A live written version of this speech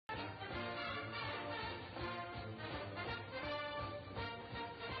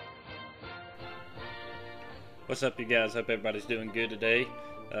What's up, you guys? Hope everybody's doing good today.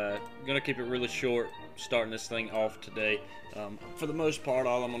 Gonna keep it really short, starting this thing off today. For the most part,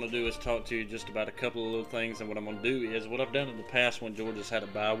 all I'm gonna do is talk to you just about a couple of little things, and what I'm gonna do is what I've done in the past when Georgia's had a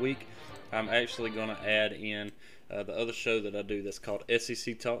bye week. I'm actually gonna add in the other show that I do that's called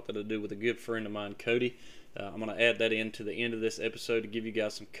SEC Talk that I do with a good friend of mine, Cody. I'm gonna add that into the end of this episode to give you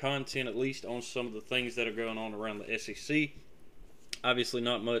guys some content, at least on some of the things that are going on around the SEC. Obviously,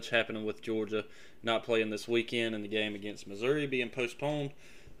 not much happening with Georgia not playing this weekend, and the game against Missouri being postponed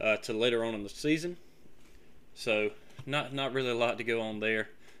to later on in the season. So, not really a lot to go on there.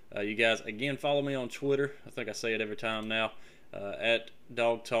 You guys, again, follow me on Twitter. I think I say it every time now, at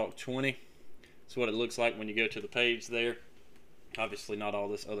DogTalk20. That's what it looks like when you go to the page there. Obviously, not all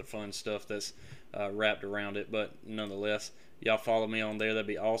this other fun stuff that's wrapped around it, but nonetheless, y'all follow me on there. That'd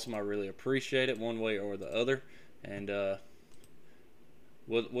be awesome. I really appreciate it one way or the other. And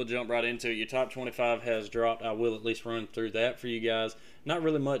We'll jump right into it. Your top 25 has dropped. I will at least run through that for you guys. Not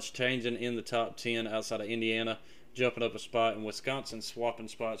really much changing in the top 10 outside of Indiana jumping up a spot, and Wisconsin swapping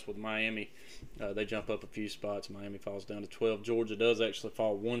spots with Miami. They jump up a few spots. Miami falls down to 12. Georgia does actually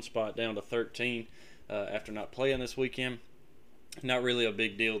fall one spot down to 13 after not playing this weekend. Not really a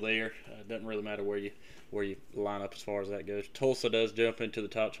big deal there. Doesn't really matter where you line up as far as that goes. Tulsa does jump into the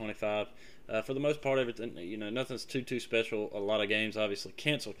top 25. For the most part, everything, nothing's too special. A lot of games obviously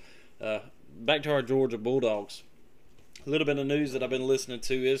canceled. Back to our Georgia Bulldogs. A little bit of news that I've been listening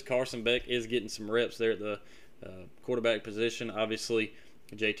to is Carson Beck is getting some reps there at the quarterback position. Obviously,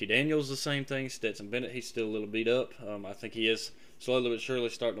 JT Daniels the same thing. Stetson Bennett, he's still a little beat up. I think he is slowly but surely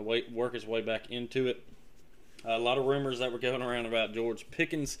starting to work his way back into it. A lot of rumors that were going around about George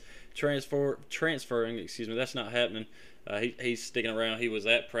Pickens transferring. That's not happening. He's sticking around. He was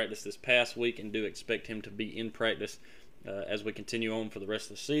at practice this past week, and do expect him to be in practice as we continue on for the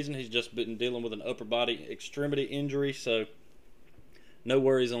rest of the season. He's just been dealing with an upper body extremity injury, so no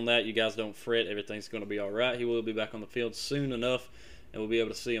worries on that. You guys don't fret. Everything's going to be all right. He will be back on the field soon enough, and we'll be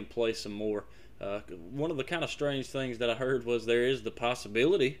able to see him play some more. One of the kind of strange things that I heard was there is the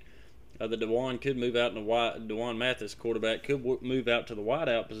possibility that Dewan Mathis, quarterback, could move out to the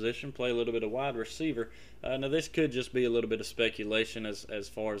wideout position, play a little bit of wide receiver. Now, this could just be a little bit of speculation as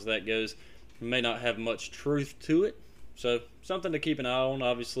far as that goes. May not have much truth to it, so something to keep an eye on.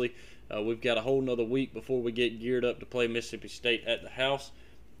 Obviously, we've got a whole nother week before we get geared up to play Mississippi State at the house.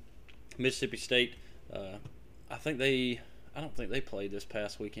 Mississippi State, I don't think they played this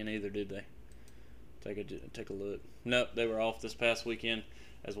past weekend either, did they? Take a look. Nope, they were off this past weekend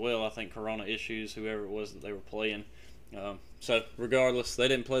as well. I think corona issues, whoever it was that they were playing. So regardless, they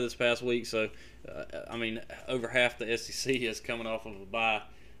didn't play this past week. So over half the SEC is coming off of a bye,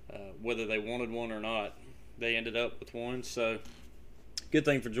 whether they wanted one or not. They ended up with one. So good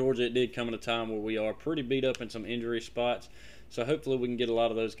thing for Georgia, it did come at a time where we are pretty beat up in some injury spots. So hopefully we can get a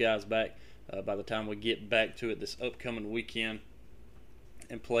lot of those guys back by the time we get back to it this upcoming weekend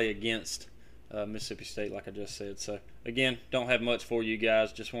and play against Mississippi State, like I just said. So again, don't have much for you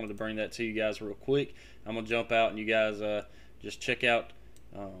guys. Just wanted to bring that to you guys real quick. I'm gonna jump out, and you guys just check out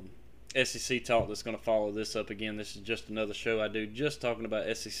SEC Talk that's gonna follow this up. Again, this is just another show I do, just talking about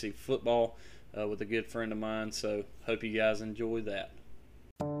SEC football with a good friend of mine. So hope you guys enjoy that.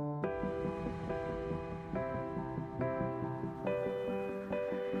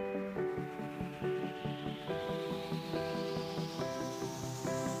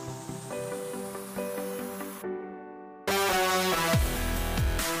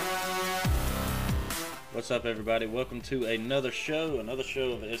 What's up, everybody? Welcome to another show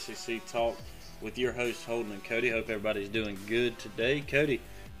of SEC Talk with your host Holden and Cody. Hope everybody's doing good today. Cody,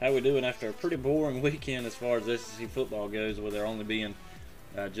 how we doing after a pretty boring weekend as far as SEC football goes, with there only being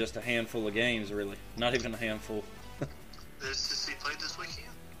just a handful of games, really? Not even a handful. The SEC played this weekend?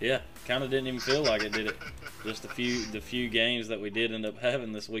 Yeah, kind of didn't even feel like it, did it? Just the few games that we did end up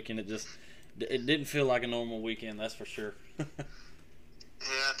having this weekend, it didn't feel like a normal weekend, that's for sure.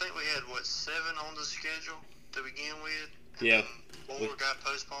 Yeah, I think we had, 7 on the schedule to begin with? And yeah. 4 got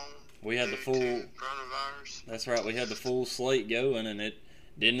postponed. We had the full coronavirus. That's right. We had the full slate going, and it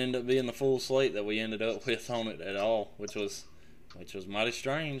didn't end up being the full slate that we ended up with on it at all, which was mighty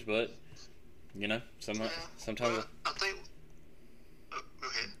strange. But sometimes. Well, I think. Go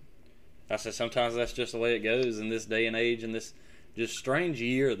ahead. I said sometimes that's just the way it goes in this day and age, and this just strange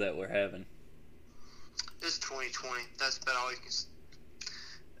year that we're having. It's 2020. That's about all you can.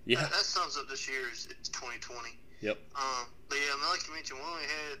 Yeah. That sums up this year. It's 2020. Yep. But yeah, like you mentioned, we only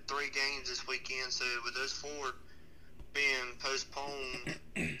had 3 games this weekend, so with those 4 being postponed,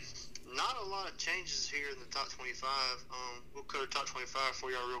 not a lot of changes here in the top 25. We'll cover top 25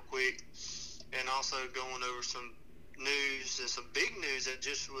 for y'all real quick. and also going over some news and some big news that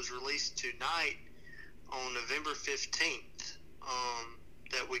just was released tonight on November 15th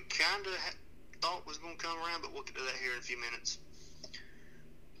that we kind of thought was going to come around, but we'll get to that here in a few minutes.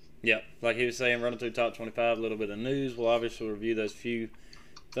 Yeah, like he was saying, running through top 25, a little bit of news. We'll obviously review those few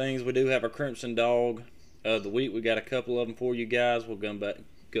things. We do have our Crimson Dog of the week. We got a couple of them for you guys. We'll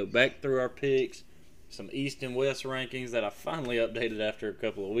go back through our picks, some East and West rankings that I finally updated after a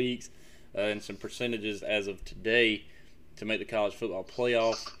couple of weeks, and some percentages as of today to make the college football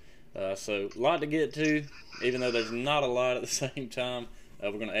playoff. So a lot to get to, even though there's not a lot at the same time.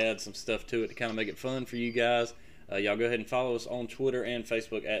 We're going to add some stuff to it to kind of make it fun for you guys. Y'all go ahead and follow us on Twitter and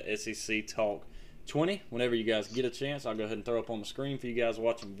Facebook at SEC Talk 20. Whenever you guys get a chance, I'll go ahead and throw up on the screen for you guys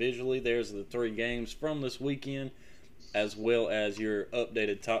watching visually. There's the 3 games from this weekend, as well as your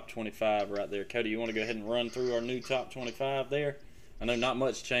updated top 25 right there. Cody, you want to go ahead and run through our new top 25 there? I know not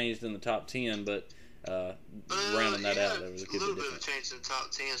much changed in the top 10, but rounding that out, there was a little bit of a change in the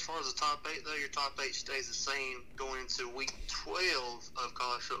top 10. As far as the top 8, though, your top 8 stays the same going into week 12 of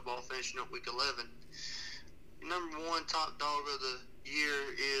college football, finishing up week 11. Number 1 top dog of the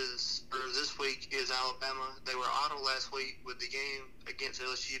year this week is Alabama. They were idle last week with the game against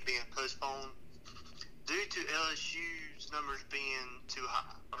LSU being postponed due to LSU's numbers being too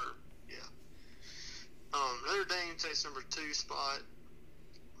high. Notre Dame takes number 2 spot,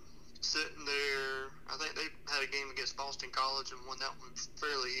 sitting there. I think they had a game against Boston College and won that one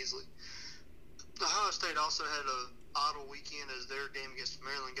fairly easily. Ohio State also had a idle weekend as their game against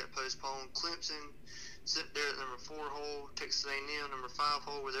Maryland got postponed. Clemson sitting there at number 4 hole. Texas A&M number 5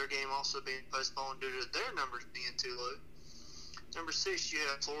 hole, with their game also being postponed due to their numbers being too low. Number 6, you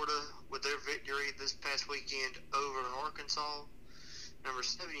have Florida with their victory this past weekend over Arkansas. Number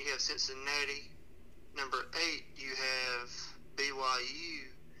 7, you have Cincinnati. Number 8, you have BYU.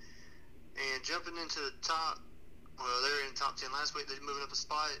 And jumping into the top, well, they're in the top 10 last week. They're moving up a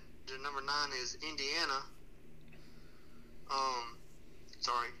spot. The number 9 is Indiana.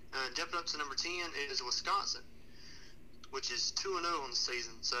 Jumping up to number 10 is Wisconsin, which is 2-0 on the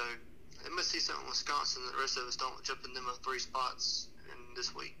season. So they must see something in Wisconsin that the rest of us don't, jumping them up 3 spots in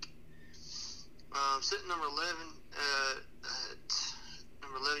this week. Sitting number 11,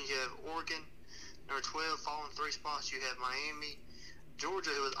 you have Oregon. Number 12, falling 3 spots, you have Miami. Georgia,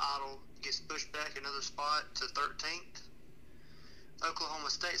 who was idle, gets pushed back another spot to 13th. Oklahoma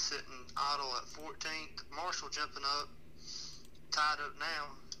State sitting idle at 14th. Marshall jumping up, tied up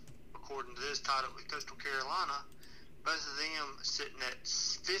now, according to this, tied up with Coastal Carolina. Both of them sitting at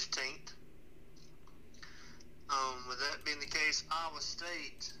 15th. With that being the case, Iowa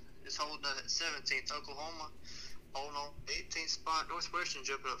State is holding up at 17th. Oklahoma holding on 18th spot. Northwestern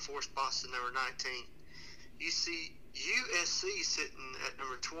jumping up 4 spots to number 19. USC sitting at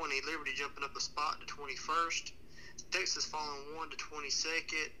number 20. Liberty jumping up a spot to 21st. Texas falling 1 to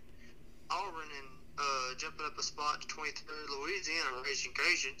 22nd. Auburn jumping up a spot to 23rd. Louisiana Raging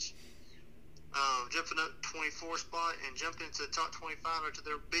Cajuns jumping up 24th spot, and jumping into the top 25 after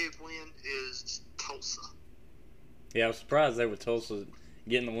their big win is Tulsa. Yeah, I was surprised they were Tulsa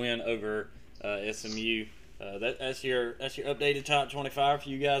getting the win over SMU. That's your updated top 25 for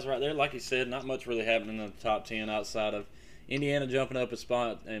you guys right there. Like you said, not much really happening in the top 10 outside of Indiana jumping up a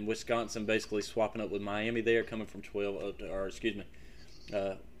spot and Wisconsin basically swapping up with Miami there, coming from 12 up to, or excuse me,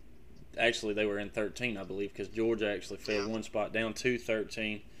 actually they were in 13, I believe, because Georgia actually fell 1 spot down to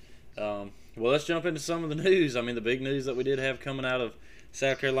 13. Well, let's jump into some of the news. I mean, the big news that we did have coming out of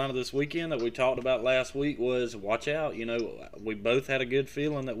South Carolina this weekend that we talked about last week was, watch out. You know, we both had a good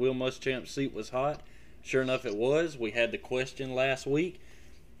feeling that Will Muschamp's seat was hot. Sure enough, it was. We had the question last week,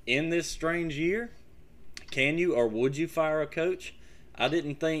 in this strange year, can you or would you fire a coach? I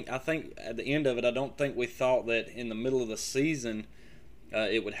think at the end of it, I don't think we thought that in the middle of the season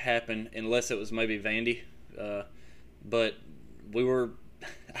it would happen, unless it was maybe Vandy. But we were,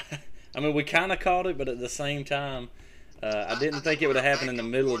 I mean, we kind of caught it, but at the same time, I didn't think it would have happened in the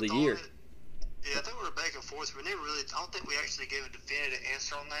middle of the year. Yeah, I think we were back and forth. We never really, I don't think we actually gave a definitive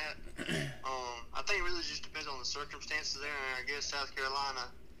answer on that. I think it really just depends on the circumstances there. And I guess South Carolina,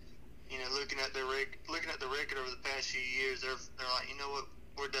 you know, looking at the record over the past few years, they're like, you know what,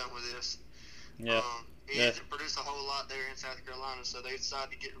 we're done with this. Yeah. He hasn't produced a whole lot there in South Carolina, so they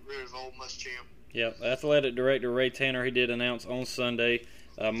decided to get rid of old Muschamp. Yep. Athletic Director Ray Tanner, he did announce on Sunday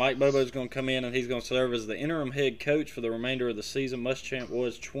Mike Bobo's going to come in and he's going to serve as the interim head coach for the remainder of the season. Muschamp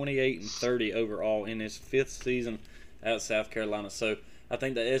was 28-30 overall in his 5th season at South Carolina. So I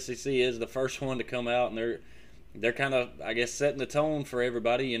think the SEC is the first one to come out, and they're kind of, I guess, setting the tone for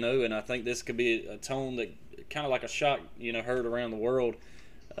everybody, you know. And I think this could be a tone that kind of like a shock, you know, heard around the world.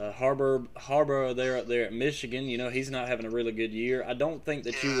 Harbor there up there at Michigan. He's not having a really good year. I don't think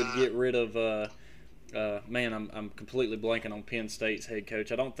that you would get rid of. Man, I'm completely blanking on Penn State's head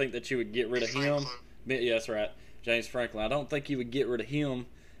coach. I don't think that you would get rid of him. Yeah, that's right, James Franklin. I don't think you would get rid of him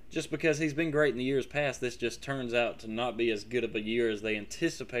just because he's been great in the years past. This just turns out to not be as good of a year as they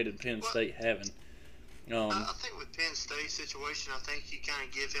anticipated Penn State having. I think with Penn State's situation, I think you kind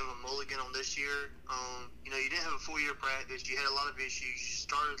of give him a mulligan on this year. You didn't have a full year practice. You had a lot of issues. You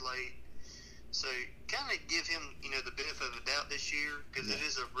started late. So kind of give him, the benefit of the doubt this year because it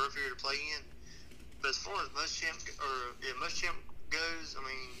is a rough year to play in. But as far as Muschamp goes, I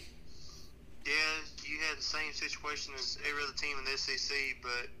mean, yeah, you had the same situation as every other team in the SEC,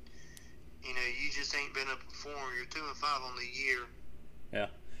 but you just ain't been able to perform. You're 2-5 on the year. Yeah,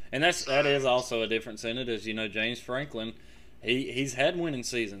 and that is also a difference in it. Is James Franklin, he's had winning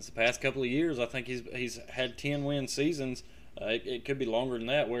seasons the past couple of years. I think he's had 10-win seasons. It could be longer than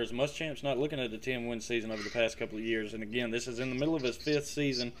that. Whereas Muschamp's not looking at a 10-win season over the past couple of years. And again, this is in the middle of his 5th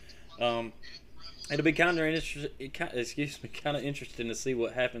season. It'll be kind of interesting to see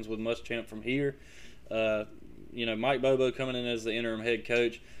what happens with Muschamp from here. Mike Bobo coming in as the interim head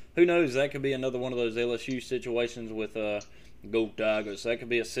coach. Who knows? That could be another one of those LSU situations with Go Tigers. That could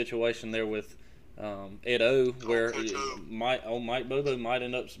be a situation there with Ed O, where Mike Bobo might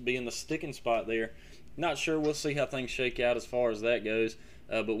end up being the sticking spot there. Not sure. We'll see how things shake out as far as that goes.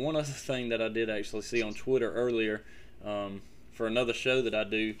 But one other thing that I did actually see on Twitter earlier for another show that I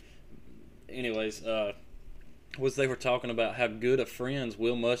do, was they were talking about how good of friends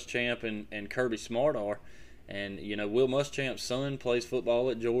Will Muschamp and Kirby Smart are. And, Will Muschamp's son plays football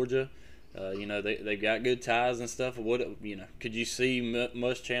at Georgia. They've got good ties and stuff. Could you see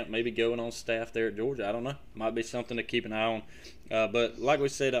Muschamp maybe going on staff there at Georgia? I don't know. Might be something to keep an eye on. But like we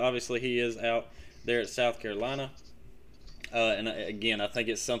said, obviously he is out there at South Carolina. And again, I think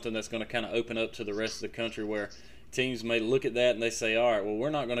it's something that's going to kind of open up to the rest of the country where teams may look at that and they say, all right, well, we're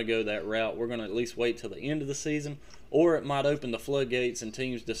not going to go that route. We're going to at least wait till the end of the season. Or it might open the floodgates and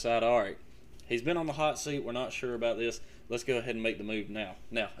teams decide, all right, he's been on the hot seat. We're not sure about this. Let's go ahead and make the move now.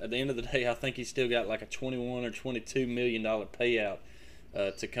 Now, at the end of the day, I think he's still got like a $21 or $22 million payout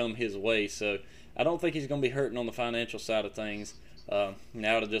to come his way. So I don't think he's going to be hurting on the financial side of things.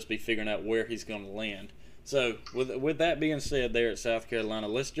 Now it'll just be figuring out where he's going to land. So with that being said there at South Carolina,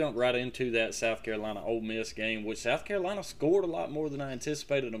 let's jump right into that South Carolina-Ole Miss game, which South Carolina scored a lot more than I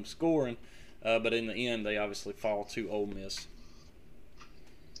anticipated them scoring, but in the end they obviously fall to Ole Miss.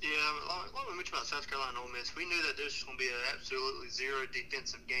 Yeah, like we mentioned about South Carolina and Ole Miss, we knew that this was going to be an absolutely zero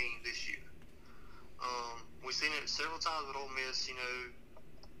defensive game this year. We've seen it several times with Ole Miss,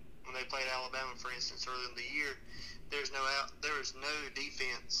 when they played Alabama, for instance, earlier in the year. There is no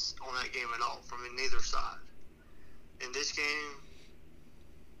defense on that game at all from neither side. In this game,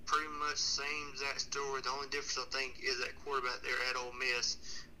 pretty much same exact story. The only difference I think is that quarterback there at Ole Miss,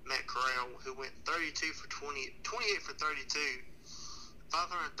 Matt Corral, who went 28 for 32,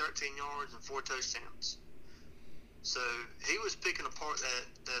 513 yards and 4 touchdowns. So he was picking apart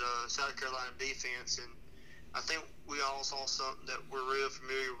that South Carolina defense, and I think we all saw something that we're real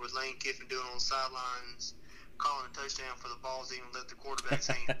familiar with Lane Kiffin doing on the sidelines, calling a touchdown for the balls even left the quarterback's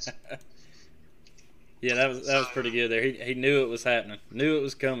hands. Yeah, that was pretty good there. He knew it was happening, knew it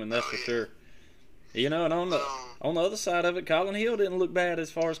was coming. That's for sure. And on the other side of it, Colin Hill didn't look bad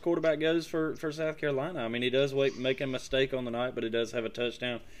as far as quarterback goes for South Carolina. I mean, he does make a mistake on the night, but he does have a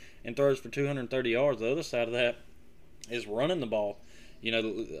touchdown and throws for 230 yards. The other side of that is running the ball.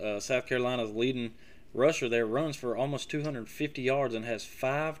 South Carolina's leading rusher there runs for almost 250 yards and has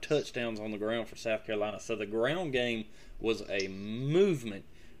 5 touchdowns on the ground for South Carolina. So the ground game was a movement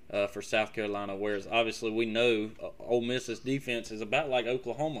for South Carolina, whereas obviously we know Ole Miss's defense is about like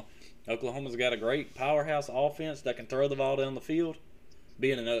Oklahoma. Oklahoma's got a great powerhouse offense that can throw the ball down the field,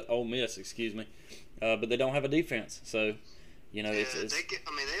 being an Ole Miss, but they don't have a defense. So, they only had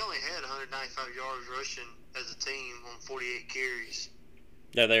 195 yards rushing as a team on 48 carries.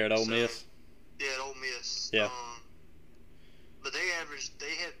 Yeah, they're at Ole Miss. Yeah, at Ole Miss. Yeah. But they had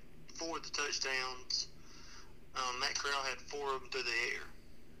 4 of the touchdowns. Matt Corral had 4 of them through the air.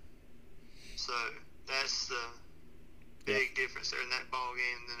 So that's the big difference there in that ball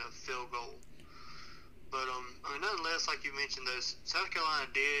game than a field goal. But nonetheless, like you mentioned, South Carolina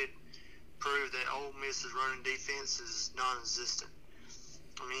did prove that Ole Miss's running defense is non-existent.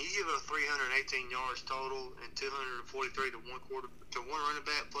 I mean, you give it 318 yards total and 243 to one running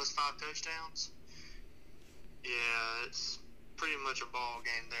back plus 5 touchdowns. Yeah, it's pretty much a ball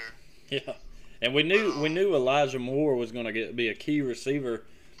game there. Yeah, and we knew Elijah Moore was going to be a key receiver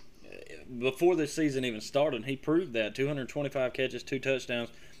before this season even started, he proved that 225 catches, 2 touchdowns,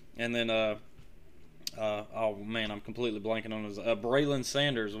 and then oh man, I'm completely blanking on his. Braylon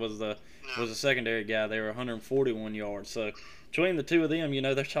Sanders was the secondary guy. They were 141 yards. So between the two of them,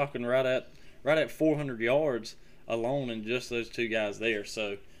 they're talking right at 400 yards alone in just those two guys there.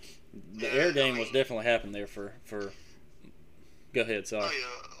 So the air game was definitely happening there for. Go ahead, sorry.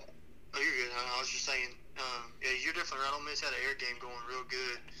 Oh, you're good. I was just saying, yeah, you're definitely right. Ole Miss had an air game going real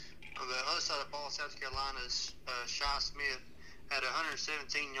good. On the other side of the ball, South Carolina's Shi Smith had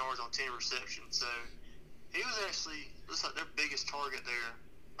 117 yards on 10 receptions. So he was actually, looks like their biggest target there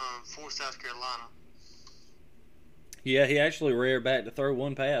for South Carolina. Yeah, he actually reared back to throw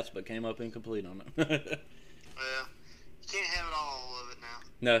one pass, but came up incomplete on it. Well, you can't have it all of it now.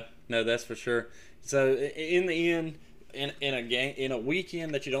 No, that's for sure. So in the end, in a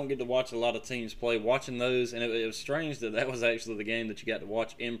weekend that you don't get to watch a lot of teams play, watching those, and it was strange that was actually the game that you got to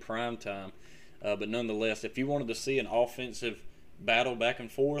watch in prime time. But nonetheless, if you wanted to see an offensive battle back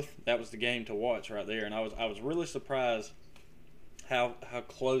and forth, that was the game to watch right there. And I was really surprised how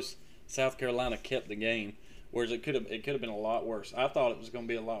close South Carolina kept the game, whereas it could have been a lot worse. I thought it was going to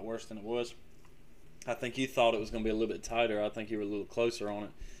be a lot worse than it was. I think you thought it was going to be a little bit tighter. I think you were a little closer on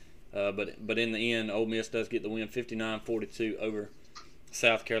it. But in the end, Ole Miss does get the win, 59-42 over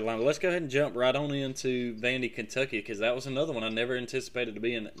South Carolina. Let's go ahead and jump right on into Vandy, Kentucky, because that was another one I never anticipated to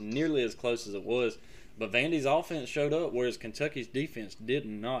be nearly as close as it was. But Vandy's offense showed up, whereas Kentucky's defense did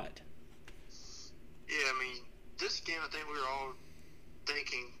not. Yeah, I mean, this game, I think we were all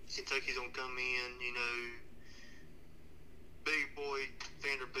thinking Kentucky's going to come in, big boy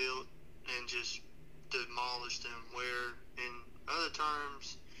Vanderbilt, and just demolish them. Where, in other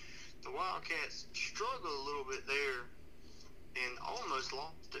terms, the Wildcats struggled a little bit there and almost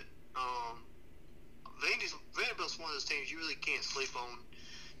lost it. Vanderbilt's one of those teams you really can't sleep on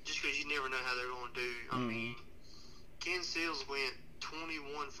just because you never know how they're going to do. I mean, Ken Seals went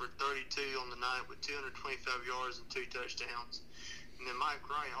 21 for 32 on the night with 225 yards and 2 touchdowns. And then Mike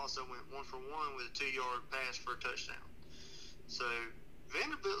Wright also went 1 for 1 with a 2-yard pass for a touchdown. So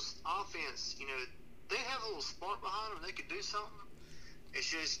Vanderbilt's offense, they have a little spark behind them. They could do something. It's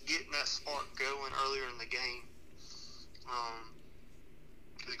just getting that spark going earlier in the game.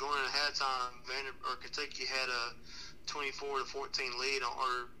 Because going into halftime, Kentucky had a 24-14 lead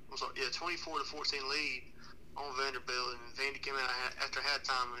 24-14 lead on Vanderbilt, and Vandy came out after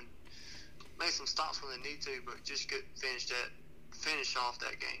halftime and made some stops when they need to, but just couldn't finish off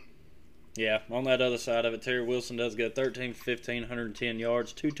that game. Yeah, on that other side of it, Terry Wilson does go 13-15, 110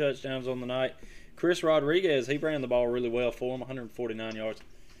 yards, 2 touchdowns on the night. Chris Rodriguez, he ran the ball really well for him, 149 yards,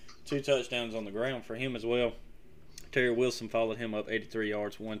 2 touchdowns on the ground for him as well. Terry Wilson followed him up, 83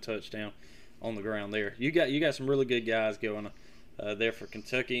 yards, 1 touchdown on the ground there. You got some really good guys going there for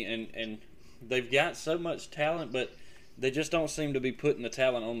Kentucky, and they've got so much talent, but they just don't seem to be putting the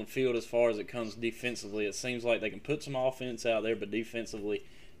talent on the field as far as it comes defensively. It seems like they can put some offense out there, but defensively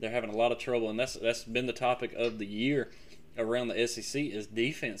they're having a lot of trouble, and that's been the topic of the year around the SEC is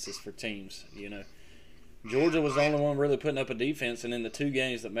defenses for teams. Georgia was the only one really putting up a defense, and in the 2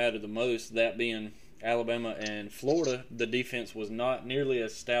 games that mattered the most, that being Alabama and Florida, the defense was not nearly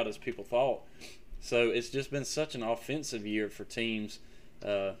as stout as people thought. So it's just been such an offensive year for teams,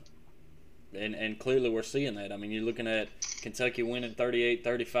 and clearly we're seeing that. I mean, you're looking at Kentucky winning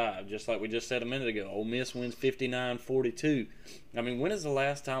 38-35, just like we just said a minute ago. Ole Miss wins 59-42. I mean, when is the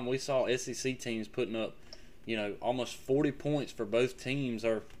last time we saw SEC teams putting up, almost 40 points for both teams,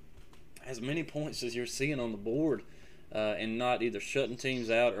 or as many points as you're seeing on the board, and not either shutting teams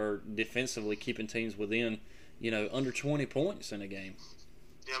out or defensively keeping teams within, under 20 points in a game?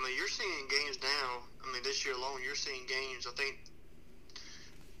 Yeah, I mean, you're seeing games now. I mean, this year alone, you're seeing games. I think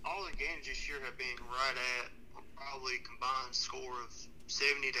all the games this year have been right at probably a combined score of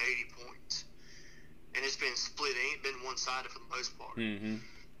 70 to 80 points. And it's been split. It ain't been one-sided for the most part. Mm-hmm.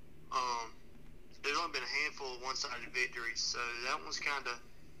 There's only been a handful of one-sided victories, so that one's kind of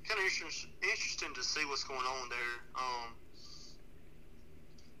interesting to see what's going on there.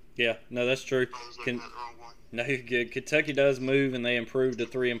 Yeah, no, that's true. I was looking at the wrong one. No, you're good. Kentucky does move, and they improved to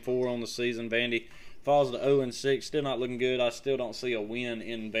 3-4 on the season. Vandy falls to 0-6, still not looking good. I still don't see a win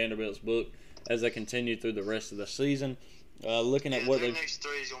in Vanderbilt's book as they continue through the rest of the season. Looking at what their next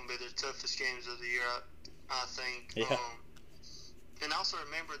 3 is going to be their toughest games of the year, I think. Yeah. And also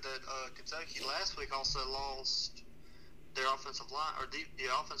remember that Kentucky last week also lost their offensive line, or the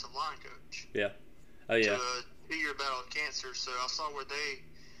offensive line coach. Yeah. Oh yeah. To a 2-year battle of cancer. So I saw where I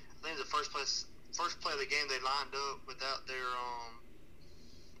think the first play of the game, they lined up without their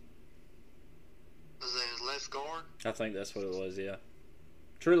was it his left guard? I think that's what it was. Yeah.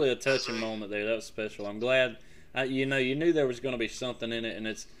 truly a touching moment there. That was special. I'm glad. You knew there was going to be something in it, and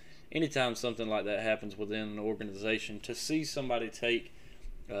it's anytime something like that happens within an organization, to see somebody take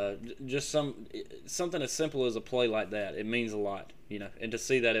just something as simple as a play like that, it means a lot, and to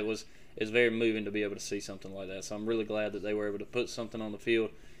see that it's very moving to be able to see something like that. So I'm really glad that they were able to put something on the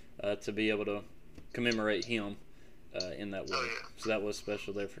field to be able to commemorate him in that way. Oh, yeah. So that was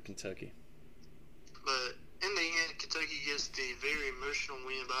special there for Kentucky. But in the end, Kentucky gets the very emotional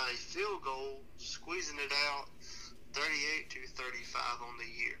win by a field goal, squeezing it out 38-35 on the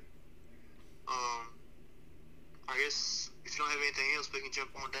year. I guess if you don't have anything else, we can jump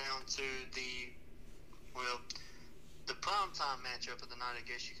on down to the primetime matchup of the night, I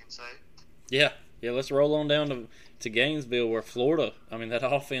guess you can say. Yeah, let's roll on down to Gainesville, where Florida, that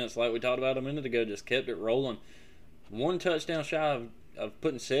offense, like we talked about a minute ago, just kept it rolling. One touchdown shy of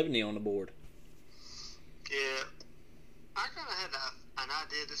putting 70 on the board. Yeah, I kind of had an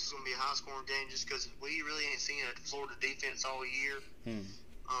idea this was going to be a high-scoring game just because we really ain't seen a Florida defense all year.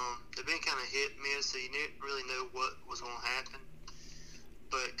 They've been kind of hit and miss, so you didn't really know what was going to happen.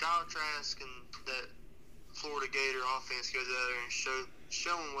 But Kyle Trask and that Florida Gator offense goes out there and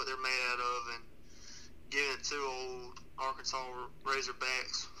showing what they're made out of, and giving it to old Arkansas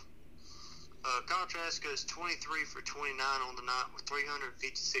Razorbacks. Kyle Trask goes 23 for 29 on the night with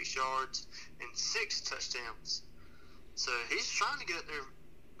 356 yards and 6 touchdowns. So he's trying to get up there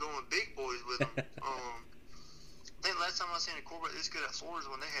going big boys with them. I think last time I seen a quarterback this good at Florida was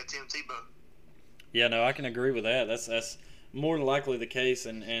when they had Tim Tebow. Yeah, no, I can agree with that. That's more than likely the case,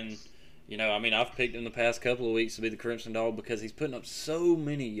 and I've picked him the past couple of weeks to be the Crimson Dog because he's putting up so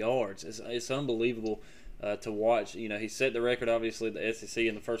many yards. It's unbelievable to watch. He set the record, obviously, the SEC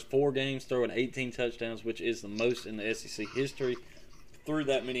in the first 4 games, throwing 18 touchdowns, which is the most in the SEC history. Through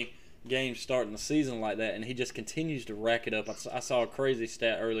that many games starting the season like that, and he just continues to rack it up. I saw a crazy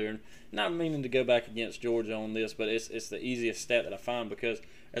stat earlier, not meaning to go back against Georgia on this, but it's the easiest stat that I find because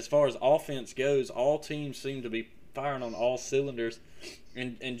as far as offense goes, all teams seem to be firing on all cylinders,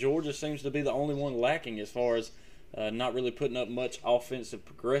 and Georgia seems to be the only one lacking as far as not really putting up much offensive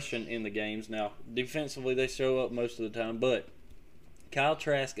progression in the games. Now, defensively, they show up most of the time, but Kyle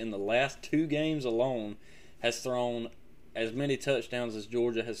Trask in the last 2 games alone has thrown as many touchdowns as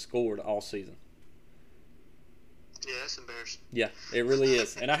Georgia has scored all season. Yeah, that's embarrassing. Yeah, it really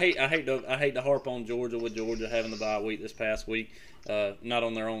is. And I hate to harp on Georgia with Georgia having the bye week this past week, not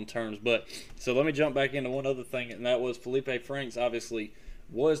on their own terms. But so let me jump back into one other thing, and that was Felipe Franks obviously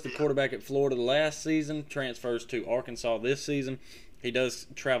was the quarterback at Florida last season, transfers to Arkansas this season. He does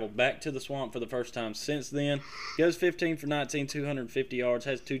travel back to the Swamp for the first time since then. Goes 15 for 19, 250 yards,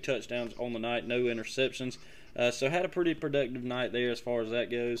 has 2 touchdowns on the night, no interceptions. So had a pretty productive night there as far as that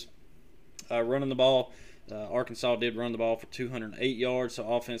goes. Running the ball, Arkansas did run the ball for 208 yards. So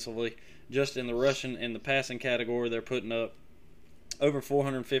offensively, just in the rushing and the passing category, they're putting up over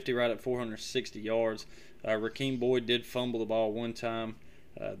 450, right at 460 yards. Rakeem Boyd did fumble the ball one time.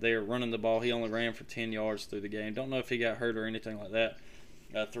 They're running the ball. He only ran for 10 yards through the game. Don't know if he got hurt or anything like that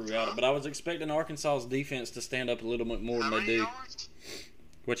throughout it. But I was expecting Arkansas's defense to stand up a little bit more than they do. Yards?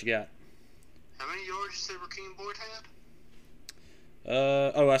 What you got? How many yards you said Rakeem Boyd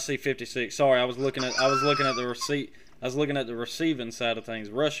had? I see 56. Sorry, I was looking at the receipt. I was looking at the receiving side of things.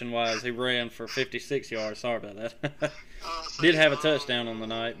 Rushing wise, he ran for 56 yards. Sorry about that. Did have a touchdown on the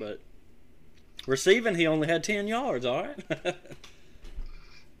night, but receiving he only had 10 yards. All right.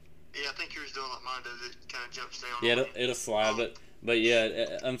 Yeah, I think yours doing like mine does. It kind of jumps down. Yeah, it'll slide, but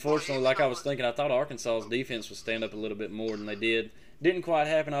yeah, unfortunately, like I was thinking, I thought Arkansas's defense would stand up a little bit more than they did. Didn't quite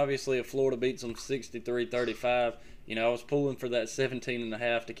happen, obviously, if Florida beats them 63-35. I was pulling for that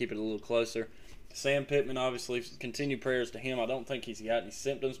 17.5 to keep it a little closer. Sam Pittman, obviously, continue prayers to him. I don't think he's got any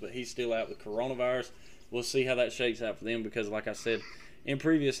symptoms, but he's still out with coronavirus. We'll see how that shakes out for them because, like I said in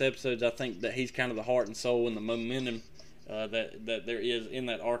previous episodes, I think that he's kind of the heart and soul and the momentum that there is in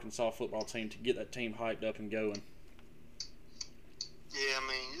that Arkansas football team to get that team hyped up and going. Yeah,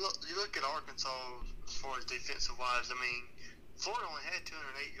 you look at Arkansas as far as defensive-wise. Florida only had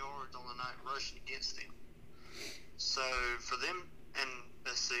 208 yards on the night rushing against them. So for them, and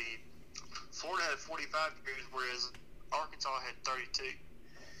let's see, Florida had 45 yards, whereas Arkansas had 32.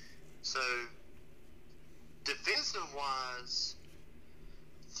 So defensive-wise,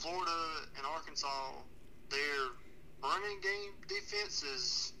 Florida and Arkansas, their running game defense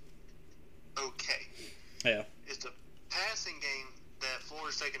is okay. Yeah. It's the passing game that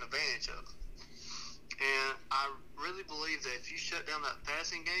Florida's taking advantage of. And I really believe that if you shut down that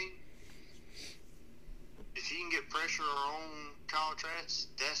passing game, if you can get pressure on Kyle Trask,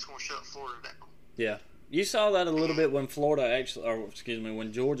 that's going to shut Florida down. Yeah. You saw that a little bit when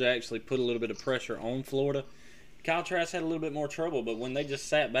when Georgia actually put a little bit of pressure on Florida. Kyle Trask had a little bit more trouble, but when they just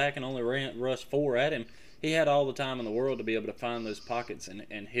sat back and only rushed 4 at him, he had all the time in the world to be able to find those pockets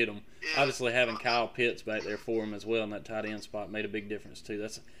and hit them. Yeah. Obviously, having Kyle Pitts back there for him as well in that tight end spot made a big difference too.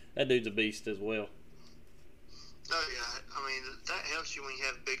 That dude's a beast as well. Oh yeah, I mean that helps you when you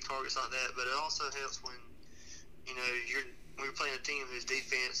have big targets like that, but it also helps when you're playing a team whose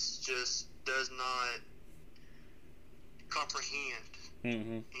defense just does not comprehend.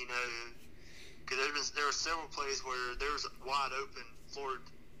 Mm-hmm. Because there were several plays where there was wide open Florida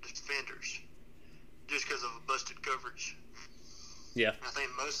defenders just because of a busted coverage. Yeah. And I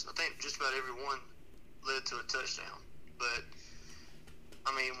think just about every one led to a touchdown. But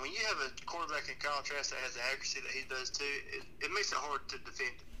I mean, when you have a quarterback in Kyle Trask that has the accuracy that he does too, it makes it hard to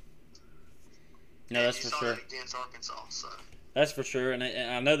defend. No, that's for sure. You saw that against Arkansas, so. That's for sure, and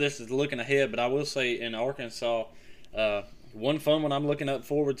I know this is looking ahead, but I will say in Arkansas, one fun one I'm looking up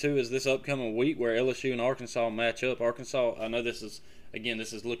forward to is this upcoming week where LSU and Arkansas match up. Arkansas, I know this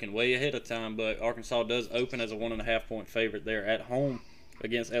is looking way ahead of time, but Arkansas does open as a 1.5-point favorite there at home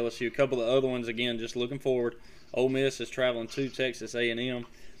against LSU. A couple of other ones, again, just looking forward. Ole Miss is traveling to Texas A&M.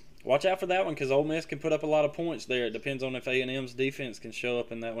 Watch out for that one because Ole Miss can put up a lot of points there. It depends on if A&M's defense can show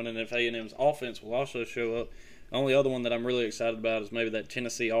up in that one and if A&M's offense will also show up. The only other one that I'm really excited about is maybe that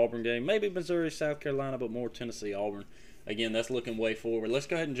Tennessee-Auburn game. Maybe Missouri-South Carolina, but more Tennessee-Auburn. Again, that's looking way forward. Let's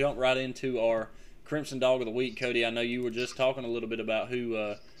go ahead and jump right into our Crimson Dog of the Week. Cody, I know you were just talking a little bit about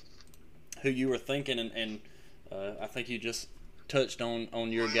who you were thinking, and I think you just touched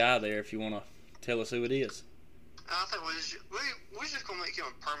on your guy there. If you want to tell us who it is. I think we're just going to make him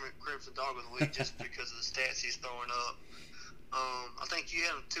a permanent Crimson Dog of the Week just because of the stats he's throwing up. I think you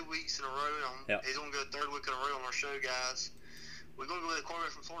had him 2 weeks in a row. Yep. He's going to go third week in a row on our show, guys. We're going to go with the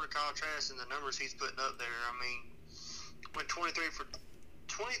quarterback from Florida, Kyle Trask, and the numbers he's putting up there. I mean, went 23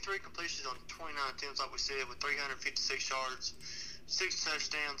 completions on 29 attempts, like we said, with 356 yards, 6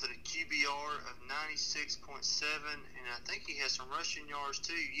 touchdowns, and a QBR of 96.7. And I think he has some rushing yards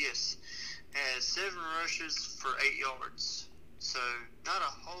too. Yes, has 7 rushes for 8 yards. So not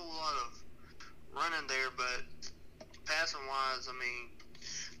a whole lot of running there, but passing wise, I mean,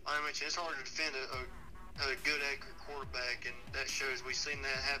 like I mentioned, it's hard to defend a good, accurate quarterback, and that shows. We've seen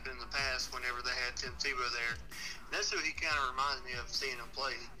that happen in the past whenever they had Tim Tebow there. And that's who he kind of reminds me of seeing him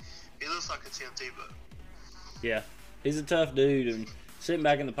play. He looks like a Tim Tebow. Yeah, he's a tough dude, and sitting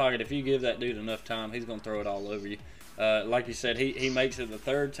back in the pocket, if you give that dude enough time, he's going to throw it all over you. Like you said, he makes it the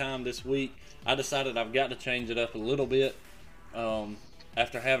 3rd time this week. I decided I've got to change it up a little bit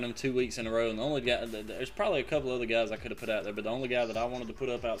after having him 2 weeks in a row. And the only guy, there's probably a couple other guys I could have put out there, but the only guy that I wanted to put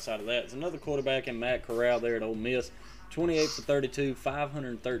up outside of that is another quarterback in Matt Corral there at Ole Miss. 28 for 32,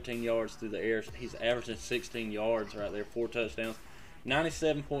 513 yards through the air. He's averaging 16 yards right there, 4 touchdowns.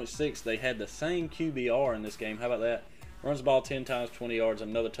 97.6. They had the same QBR in this game. How about that? Runs the ball 10 times, 20 yards,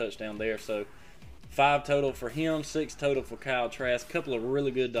 another touchdown there. So 5 total for him, 6 total for Kyle Trask. Couple of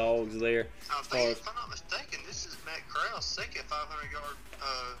really good dogs there. If I'm not mistaken, this is Matt Corral's second 500-yard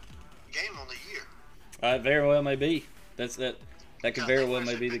game on the year. It very well may be. That could very well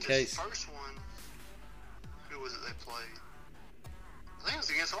may be the case. The first one, who was it they played? I think it was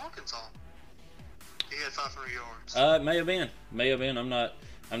against Arkansas. He had 500 yards. It may have been. I'm not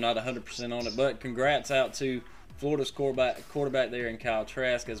 100% on it, but congrats out to Florida's quarterback there in Kyle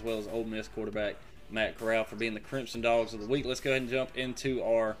Trask, as well as Ole Miss quarterback Matt Corral for being the Crimson Dogs of the week. Let's go ahead and jump into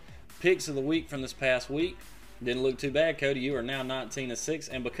our picks of the week from this past week. Didn't look too bad, Cody. You are now 19-6,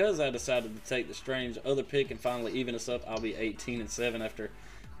 and because I decided to take the strange other pick and finally even us up, I'll be 18-7 after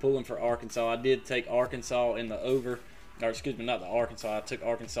pulling for Arkansas. I did take Arkansas in the over, or excuse me, not the Arkansas. I took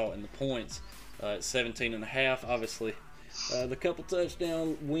Arkansas in the points at 17.5. Obviously, the couple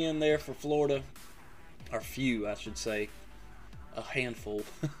touchdown win there for Florida, or few, I should say, a handful.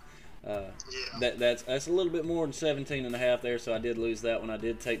 That's a little bit more than 17.5 there, so I did lose that one. I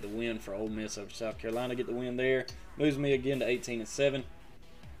did take the win for Ole Miss over South Carolina, get the win there. Moves me again to 18-7.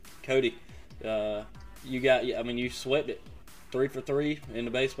 Cody, you swept it. 3 for 3 in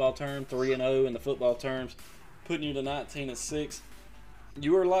the baseball term, 3-0 in the football terms, putting you to 19-6.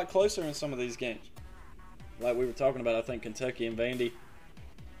 You were a lot closer in some of these games. Like we were talking about, I think Kentucky and Vandy,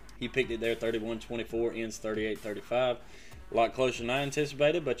 you picked it there 31-24, ends 38-35. A lot closer than I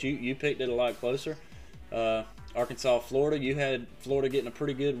anticipated, but you picked it a lot closer. Arkansas, Florida, you had Florida getting a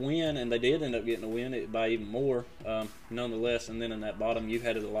pretty good win, and they did end up getting a win by even more, nonetheless. And then in that bottom, you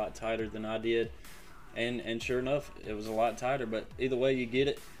had it a lot tighter than I did. And sure enough, it was a lot tighter. But either way, you get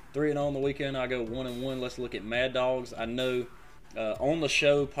it. 3-0 on the weekend. I go 1-1. Let's look at Mad Dogs. I know On the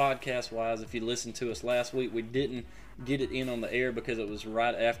show, podcast-wise, if you listened to us last week, we didn't get it in on the air because it was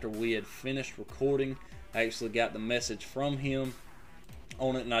right after we had finished recording. I actually got the message from him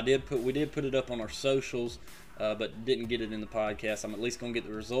on it, and we did put it up on our socials, but didn't get it in the podcast. I'm at least going to get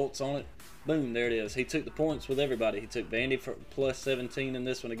the results on it. Boom, there it is. He took the points with everybody. He took Vandy for plus 17 in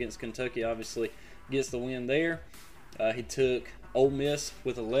this one against Kentucky. Obviously gets the win there. He took Ole Miss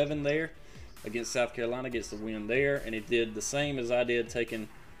with 11 there against South Carolina, gets the win there. And he did the same as I did, taking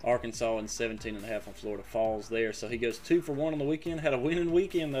Arkansas and 17.5 on Florida, falls there. So he goes 2 for 1 on the weekend. Had a winning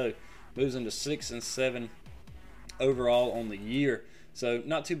weekend, though. Moves into 6-7 overall on the year. So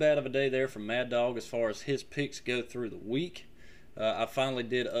not too bad of a day there from Mad Dog as far as his picks go through the week. I finally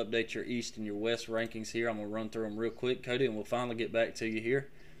did update your East and your West rankings here. I'm going to run through them real quick, Cody, and we'll finally get back to you here.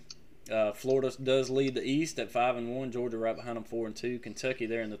 Florida does lead the East at 5-1. Georgia right behind them 4-2. Kentucky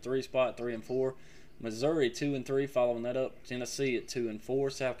there in the 3 spot, 3-4. Missouri 2-3, following that up. Tennessee at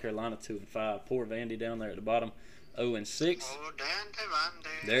 2-4. South Carolina 2-5. Poor Vandy down there at the bottom, 0-6. Oh,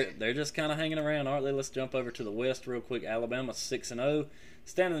 Dan, They're just kind of hanging around, aren't they? Let's jump over to the West real quick. Alabama 6-0.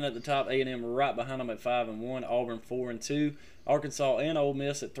 Standing at the top, A&M right behind them at 5-1. Auburn 4-2. Arkansas and Ole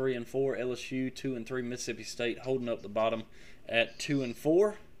Miss at 3-4. LSU 2-3. Mississippi State holding up the bottom at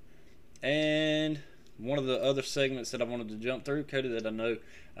 2-4. And one of the other segments that I wanted to jump through, Cody, that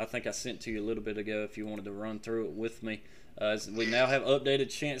I think I sent to you a little bit ago, if you wanted to run through it with me. We now have updated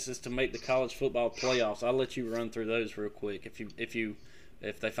chances to make the college football playoffs. I'll let you run through those real quick.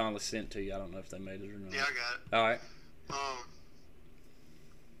 If they finally sent to you, I don't know if they made it or not. Yeah, I got it. All right.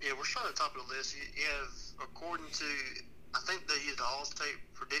 Yeah, we're starting at the top of the list. You have, according to, I think they use the All-State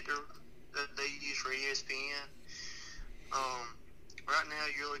predictor that they use for ESPN. Right now,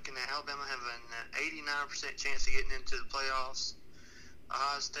 you're looking at Alabama having an 89% chance of getting into the playoffs.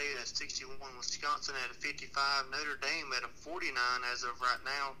 Ohio State at 61, Wisconsin at a 55, Notre Dame at a 49 as of right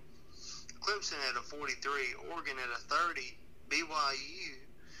now, Clemson at a 43, Oregon at a 30, BYU,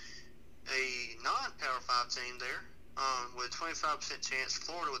 a non-Power 5 team there, with a 25% chance,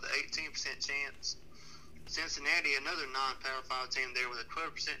 Florida with an 18% chance, Cincinnati, another non-Power 5 team there with a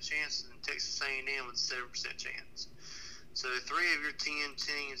 12% chance, and Texas A&M with a 7% chance. So 3 of your 10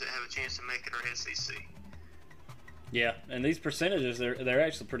 teams that have a chance to make it are SEC. Yeah, and these percentages, they're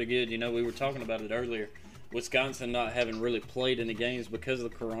actually pretty good. You know, we were talking about it earlier. Wisconsin not having really played any games because of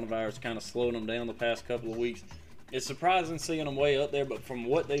the coronavirus, kind of slowing them down the past couple of weeks. It's surprising seeing them way up there, but from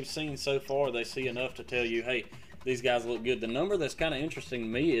what they've seen so far, they see enough to tell you, hey, these guys look good. The number that's kind of interesting to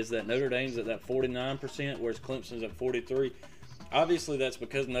me is that Notre Dame's at that 49%, whereas Clemson's at 43%. Obviously, that's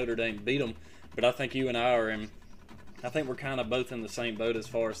because Notre Dame beat them, but I think you and I think we're kind of both in the same boat as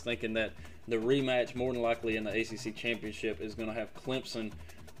far as thinking that the rematch, more than likely in the ACC Championship, is going to have Clemson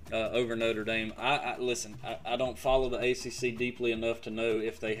over Notre Dame. Listen, I don't follow the ACC deeply enough to know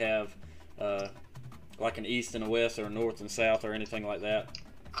if they have like an East and a West or a North and South or anything like that.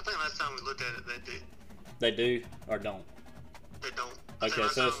 I think last time we looked at it, they do. They do or don't? They don't. Okay,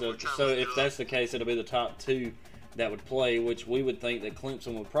 so if that's the case, it'll be the top 2 that would play, which we would think that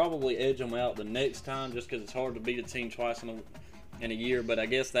Clemson would probably edge them out the next time, just because it's hard to beat a team twice in a year. But I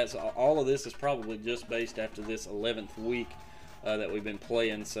guess that's all of this is probably just based after this 11th week that we've been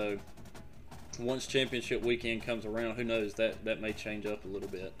playing. So once championship weekend comes around, who knows, that may change up a little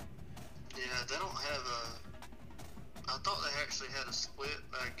bit. Yeah, they don't have I thought they actually had a split,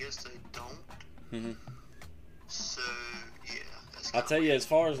 but I guess they don't. Mm-hmm. So yeah, that's I'll tell you, as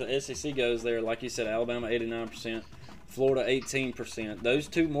far as the SEC goes, there, like you said, Alabama 89%, Florida 18%. Those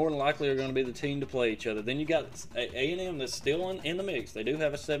two more than likely are going to be the team to play each other. Then you got A&M that's still in the mix. They do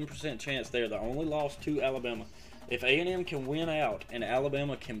have a 7% chance there. They only lost to Alabama. If A&M can win out and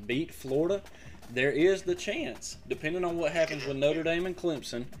Alabama can beat Florida, there is the chance, depending on what happens with Notre Dame and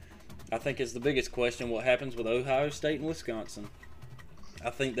Clemson. I think is the biggest question, what happens with Ohio State and Wisconsin. I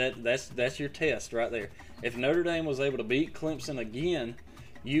think that's your test right there. If Notre Dame was able to beat Clemson again,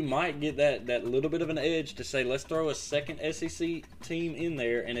 you might get that little bit of an edge to say, let's throw a second SEC team in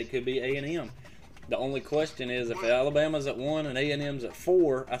there, and it could be A&M. The only question is, if Alabama's at 1 and A&M's at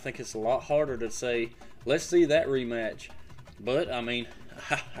 4, I think it's a lot harder to say, let's see that rematch. But, I mean,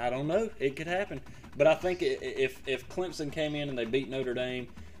 I don't know. It could happen. But I think if Clemson came in and they beat Notre Dame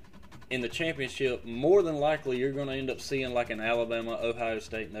in the championship, more than likely you're going to end up seeing like an Alabama, Ohio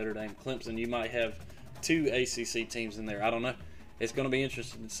State, Notre Dame, Clemson. You might have 2 ACC teams in there. I don't know. It's going to be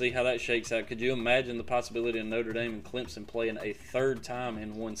interesting to see how that shakes out. Could you imagine the possibility of Notre Dame and Clemson playing a 3rd time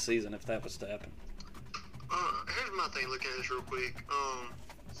in one season if that was to happen? Here's my thing. Looking at this real quick.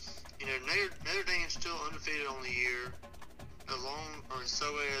 Notre Dame's still undefeated on the year, so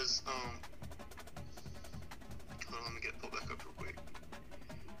is Hold on, let me get it pulled back up real quick.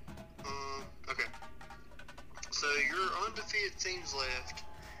 Okay. So your undefeated teams left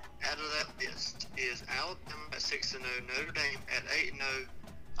out of that list is Alabama at 6-0, Notre Dame at 8-0,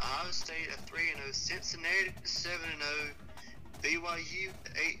 Ohio State at 3-0, Cincinnati at 7-0, BYU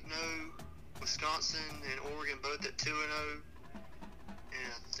at 8-0, Wisconsin and Oregon both at 2-0, and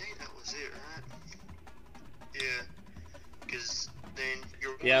I think that was it, right? Yeah, because then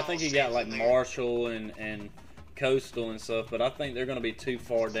you're I think you got like Marshall and Coastal and stuff, but I think they're going to be too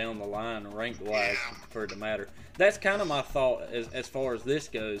far down the line ranked wise for it to matter. That's kind of my thought as far as this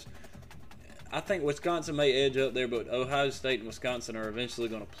goes. I think Wisconsin may edge up there, but Ohio State and Wisconsin are eventually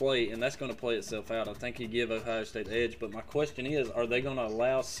going to play, and that's going to play itself out. I think you give Ohio State the edge, but my question is, are they going to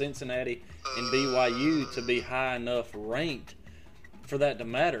allow Cincinnati and BYU to be high enough ranked for that to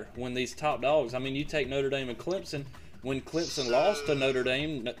matter when these top dogs? I mean, you take Notre Dame and Clemson. When Clemson lost to Notre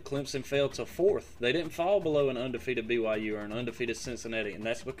Dame, Clemson fell to 4th. They didn't fall below an undefeated BYU or an undefeated Cincinnati, and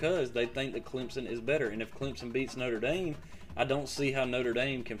that's because they think that Clemson is better. And if Clemson beats Notre Dame, I don't see how Notre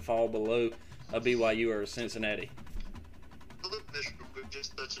Dame can fall below a BYU or a Cincinnati.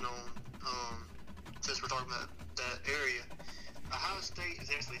 Just touching on, since we're talking about that area, Ohio State is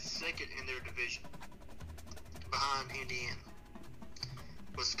actually second in their division, behind Indiana.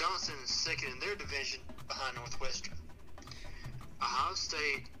 Wisconsin is second in their division, behind Northwestern. Ohio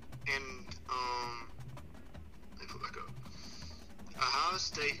State and let me put back up. Ohio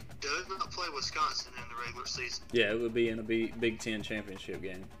State does not play Wisconsin in the regular season. Yeah, it would be in a Big Ten championship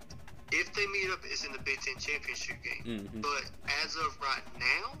game. If they meet up, it's in the Big Ten championship game. Mm-hmm. But as of right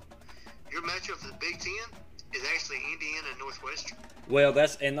now, your matchup for the Big Ten is actually Indiana and Northwestern. Well,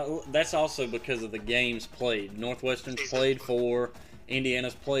 that's also because of the games played. Northwestern's played 4,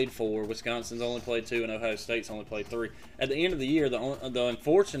 Indiana's played 4, Wisconsin's only played 2, and Ohio State's only played 3. At the end of the year, the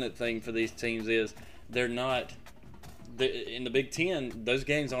unfortunate thing for these teams is they're not in the Big Ten. Those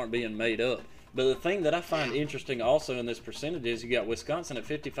games aren't being made up. But the thing that I find interesting also in this percentage is you got Wisconsin at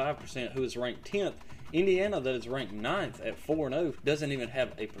 55%, who is ranked 10th. Indiana, that is ranked 9th at 4-0, doesn't even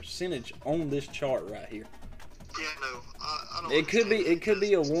have a percentage on this chart right here. Yeah, no, I don't. It could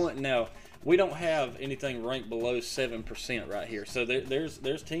be a one. Now we don't have anything ranked below 7% right here. So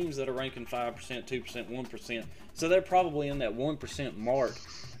there's teams that are ranking 5%, 2%, 1%. So they're probably in that 1% mark.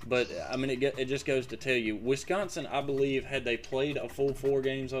 But, I mean, it just goes to tell you, Wisconsin, I believe, had they played a full 4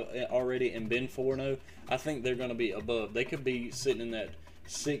 games already and been 4-0, I think they're going to be above. They could be sitting in that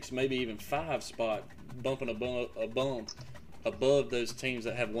 6, maybe even 5 spot, bumping a bump above those teams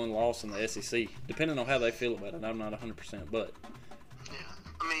that have 1 loss in the SEC, depending on how they feel about it. I'm not 100%, but... Yeah,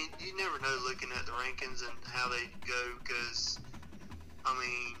 I mean, you never know looking at the rankings and how they go, because, I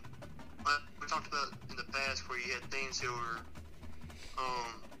mean, we talked about in the past where you had teams who were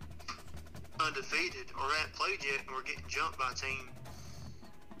undefeated or hadn't played yet and were getting jumped by a team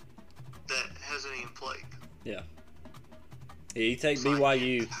that hasn't even played. Yeah, you take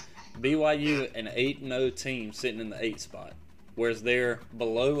BYU, an 8-0 team sitting in the 8 spot, whereas they're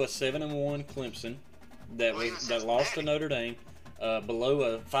below a 7-1 Clemson that lost to Notre Dame, below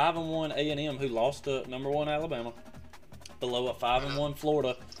a 5-1 A&M who lost to number 1 Alabama, below a 5-1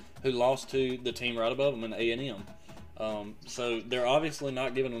 Florida who lost to the team right above them in A&M. So they're obviously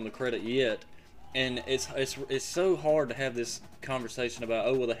not giving them the credit yet, and it's so hard to have this conversation about,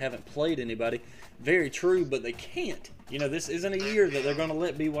 oh well, they haven't played anybody. Very true, but they can't. You know, this isn't a year that they're going to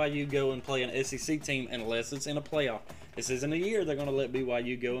let BYU go and play an SEC team unless it's in a playoff. This isn't a year they're going to let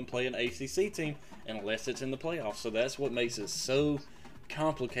BYU go and play an ACC team unless it's in the playoffs. So that's what makes it so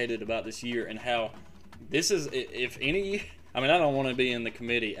complicated about this year, and how this is, if any, I mean, I don't want to be in the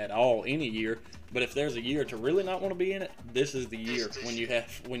committee at all any year, but if there's a year to really not want to be in it, this is the year when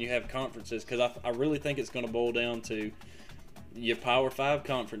you have conferences, because I really think it's going to boil down to your Power 5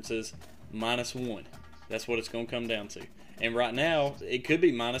 conferences -1. That's what it's going to come down to. And right now, it could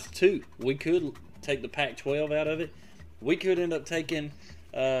be -2. We could take the Pac-12 out of it. We could end up taking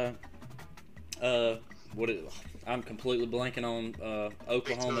I'm completely blanking on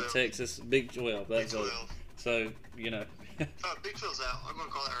Oklahoma, Texas, Big 12. That's Big 12. So, you know. Big 12's out. I'm going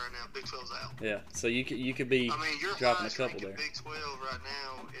to call that right now. Big 12's out. Yeah, so you could be dropping a couple there. Big 12 right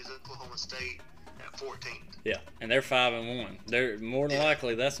now is Oklahoma State at 14th. Yeah, and they're 5-1. They're more than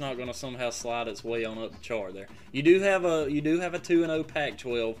likely that's not going to somehow slide its way on up the chart there. You do have a 2-0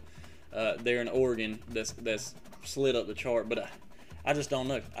 Pac-12 there in Oregon that's slid up the chart, but I just don't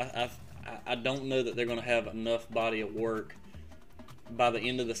know. I don't know that they're going to have enough body of work by the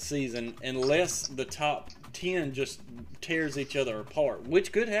end of the season unless the top 10 just tears each other apart,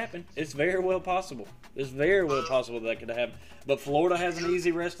 which could happen. It's very well possible. It's very well possible that could happen. But Florida has an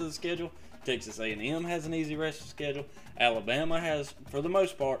easy rest of the schedule. Texas A&M has an easy rest of schedule. Alabama has, for the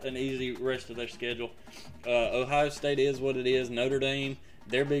most part, an easy rest of their schedule. Ohio State is what it is. Notre Dame,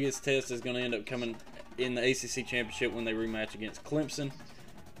 their biggest test is going to end up coming in the ACC championship when they rematch against Clemson.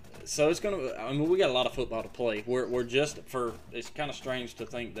 So it's going to. I mean, we got a lot of football to play. We're just for. It's kind of strange to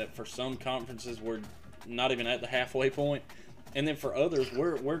think that for some conferences we're not even at the halfway point, and then for others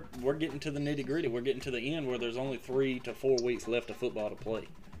we're getting to the nitty gritty. We're getting to the end where there's only 3 to 4 weeks left of football to play.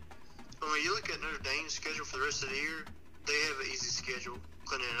 Well, when you look at Notre Dame's schedule for the rest of the year, they have an easy schedule,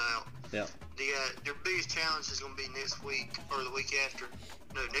 cleaning it out. Yeah. Their biggest challenge is going to be next week or the week after.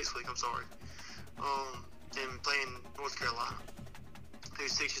 No, next week. I'm sorry. And playing North Carolina,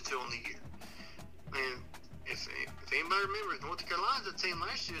 who's 6-2 on the year. And if anybody remembers, North Carolina's the team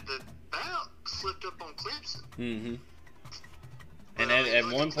last year that about slipped up on Clemson. Mm-hmm. And at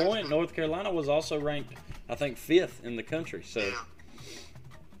one point, North Carolina was also ranked, I think, 5th in the country. So. Yeah.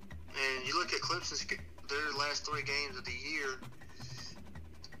 And you look at Clemson's their last 3 games of the year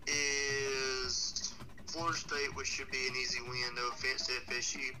is Florida State, which should be an easy win. No offense to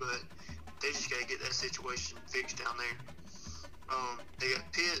FSU, but they just got to get that situation fixed down there. They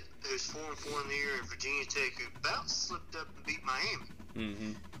got Pitt, who's 4-4 in the year, and Virginia Tech, who about slipped up and beat Miami.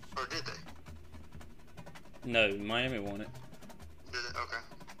 Mm-hmm. Or did they? No, Miami won it. Did it? Okay.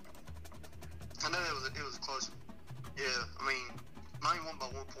 I know it was a close one. Yeah, I mean, Miami won by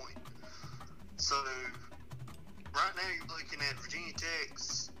 1 point. So, right now you're looking at Virginia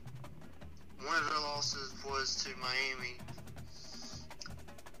Tech's. One of their losses was to Miami.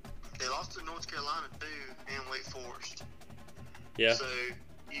 They lost to North Carolina too, and Wake Forest. Yeah. So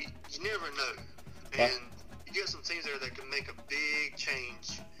you never know, and you got some teams there that can make a big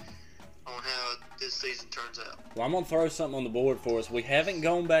change on how this season turns out. Well, I'm gonna throw something on the board for us. We haven't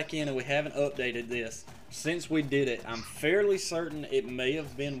gone back in and we haven't updated this since we did it. I'm fairly certain it may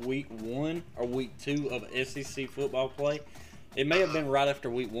have been week 1 or week 2 of SEC football play. It may have been right after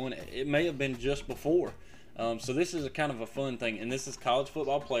week 1. It may have been just before. So this is a kind of a fun thing, and this is college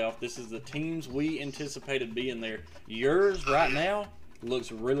football playoff. This is the teams we anticipated being there. Yours right now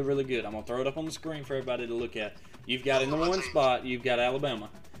looks really, really good. I'm going to throw it up on the screen for everybody to look at. You've got in the 1 spot, you've got Alabama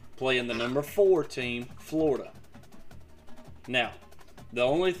playing the number 4 team, Florida. Now, the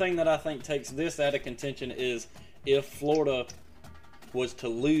only thing that I think takes this out of contention is if Florida was to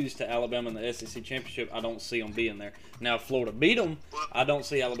lose to Alabama in the SEC championship, I don't see them being there. Now, if Florida beat them, I don't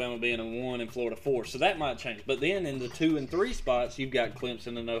see Alabama being in 1 and Florida 4. So that might change. But then in the 2 and 3 spots, you've got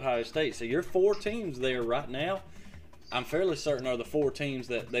Clemson and Ohio State. So your 4 teams there right now, I'm fairly certain are the 4 teams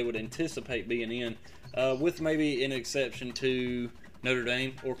that they would anticipate being in, with maybe an exception to Notre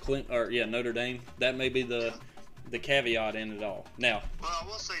Dame or Notre Dame. That may be the caveat in it all. Now, well, I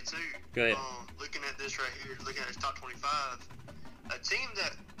will say too. Go ahead. Looking at this right here, looking at this top 25, a team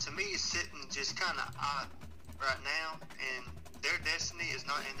that to me is sitting just kind of odd right now, and their destiny is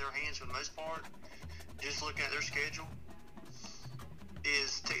not in their hands for the most part. Just looking at their schedule,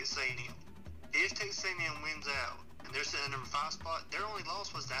 is Texas A&M. If Texas A&M wins out and they're sitting in number 5 spot, their only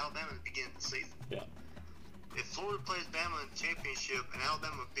loss was to Alabama at the beginning of the season. Yeah. If Florida plays Bama in the championship and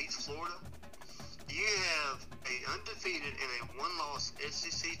Alabama beats Florida, you have a undefeated and a 1-loss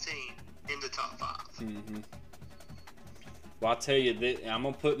SEC team in the top 5. Mm-hmm. Well, I'll tell you, I'm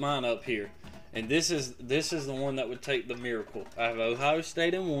going to put mine up here. And this is the one that would take the miracle. I have Ohio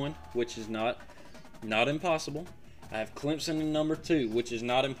State in 1, which is not impossible. I have Clemson in number 2, which is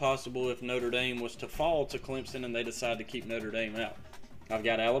not impossible if Notre Dame was to fall to Clemson and they decide to keep Notre Dame out. I've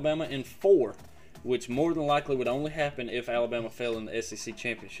got Alabama in 4, which more than likely would only happen if Alabama fell in the SEC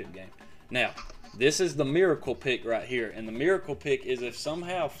championship game. Now, this is the miracle pick right here, and the miracle pick is if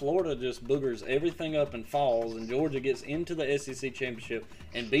somehow Florida just boogers everything up and falls and Georgia gets into the SEC championship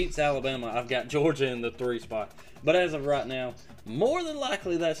and beats Alabama, I've got Georgia in the 3 spot. But as of right now, more than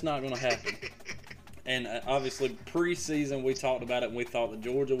likely that's not going to happen. And obviously preseason we talked about it and we thought that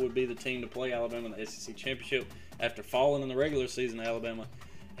Georgia would be the team to play Alabama in the SEC championship after falling in the regular season to Alabama,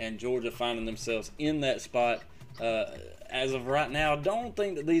 and Georgia finding themselves in that spot. As of right now, I don't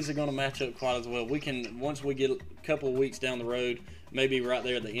think that these are going to match up quite as well. We can, once we get a couple of weeks down the road, maybe right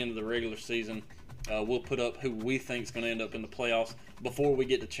there at the end of the regular season, we'll put up who we think is going to end up in the playoffs before we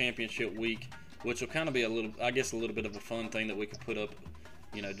get to championship week, which will kind of be a little bit of a fun thing that we could put up,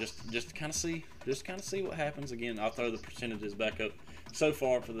 just to kind of see what happens. Again, I'll throw the percentages back up so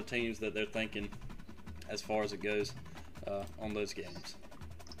far for the teams that they're thinking as far as it goes on those games.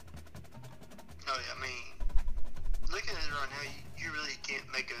 Oh yeah, I mean, looking at it right now, you really can't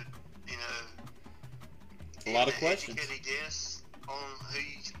make a lot of questions. Educated guess on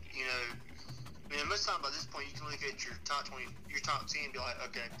who I mean, most time by this point, you can look at your top 20, your top 10, and be like,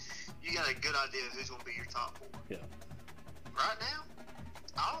 okay, you got a good idea of who's going to be your top 4. Yeah. Right now,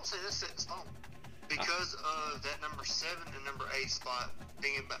 I don't say that's set in stone because of that number 7 and number 8 spot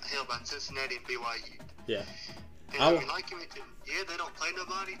being held by Cincinnati and BYU. Yeah. And I mean, like you mentioned, yeah, they don't play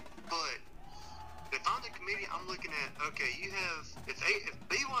nobody, but if I'm the committee, I'm looking at, okay, you have, if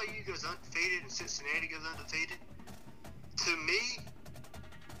BYU goes undefeated and Cincinnati goes undefeated, to me,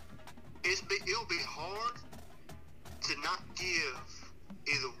 it'll be hard to not give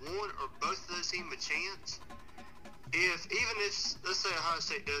either one or both of those teams a chance. Even if, let's say Ohio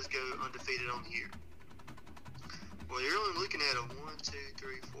State does go undefeated on the year. Well, you're only looking at a 1, 2,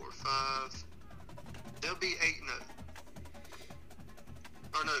 3, 4, 5. They'll be 8-0.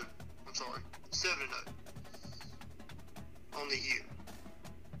 Or no, I'm sorry, 7-0 on the year.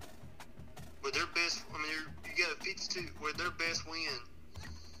 With their best, I mean, you got a 52 where their best win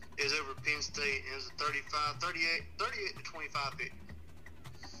is over Penn State, and it was a 38 to 25 pick.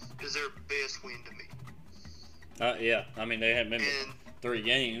 Is their best win to me. Yeah, I mean, they haven't been 3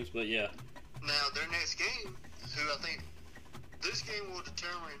 games, but yeah. Now, their next game, who I think this game will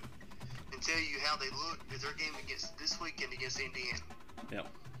determine and tell you how they look, is their game against this weekend against Indiana. Yeah.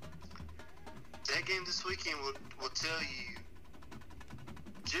 That game this weekend will tell you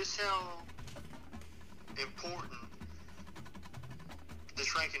just how important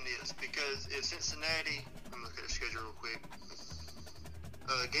this ranking is, because if Cincinnati, let me look at their schedule real quick.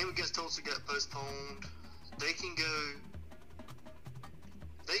 Game against Tulsa got postponed. They can go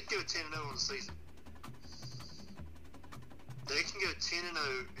 10-0 on the season. They can go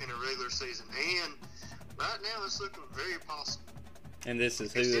 10-0 in a regular season, and right now it's looking very possible. And this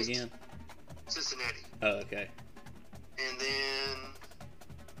is who again? Cincinnati. Oh, okay. And then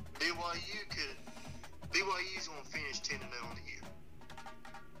BYU's going to finish 10-0 on the year.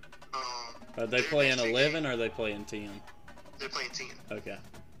 Are they playing 11 or are they playing 10? They're playing 10. Okay.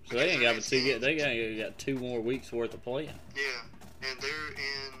 So they ain't got 2 more weeks worth of playing. Yeah, and they're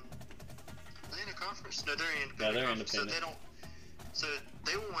in a conference. No, they're in independent. No, they're conference, independent. So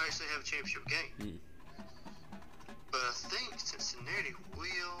they won't actually have a championship game. But I think Cincinnati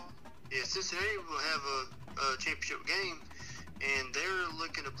will. Yeah, Cincinnati will have a championship game, and they're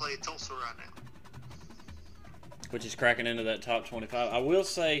looking to play Tulsa right now, which is cracking into that top 25. I will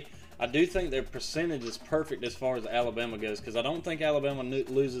say, I do think their percentage is perfect as far as Alabama goes, because I don't think Alabama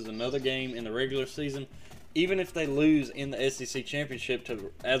loses another game in the regular season. Even if they lose in the SEC championship,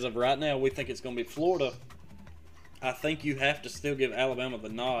 as of right now, we think it's going to be Florida. I think you have to still give Alabama the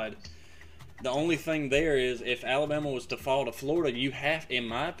nod. The only thing there is, if Alabama was to fall to Florida, you have, in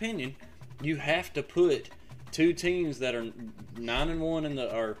my opinion, you have to put 2 teams that are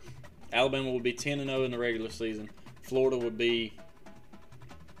 9-1 or Alabama would be 10-0 in the regular season. Florida would be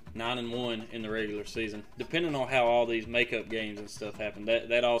 9-1 in the regular season, depending on how all these makeup games and stuff happen.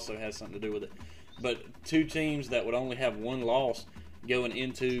 That also has something to do with it. But 2 teams that would only have 1 loss going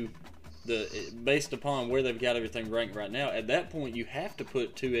into based upon where they've got everything ranked right now, at that point you have to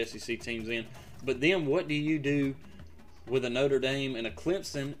put 2 SEC teams in. But then what do you do with a Notre Dame and a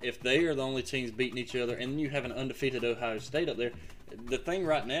Clemson if they are the only teams beating each other, and then you have an undefeated Ohio State up there? The thing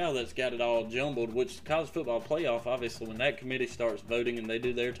right now that's got it all jumbled, which college football playoff, obviously, when that committee starts voting and they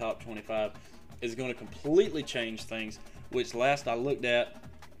do their top 25, is going to completely change things, which last I looked at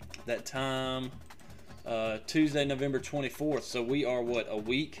that time, Tuesday, November 24th. So we are, a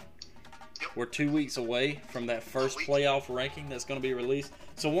week? Yep. We're 2 weeks away from that first playoff ranking that's going to be released.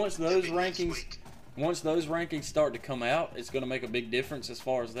 So once those rankings start to come out, it's going to make a big difference as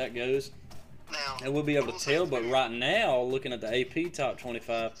far as that goes. Now, and we'll be able to tell, but right now, looking at the AP top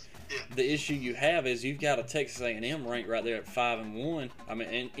 25, the issue you have is you've got a Texas A&M ranked right there at 5-1. I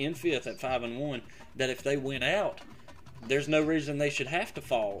mean, in 5th at 5-1. That if they win out, there's no reason they should have to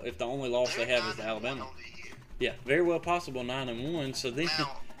fall if the only loss they have is to Alabama. Yeah, very well possible 9-1. So then,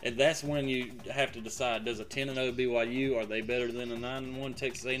 and that's when you have to decide: does a 10-0 BYU, are they better than a 9-1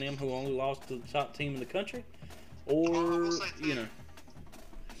 Texas A&M who only lost to the top team in the country, or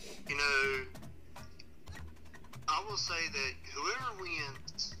I will say that whoever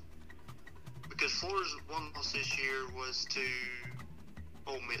wins, because Florida's one loss this year was to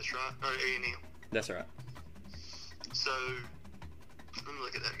Ole Miss, right? Or A&M. That's right. So, let me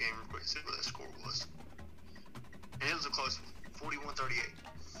look at that game real quick, see what that score was. And it was a close one, 41-38.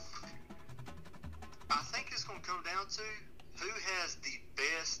 I think it's going to come down to who has the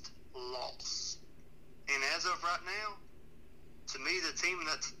best loss. And as of right now, to me, the team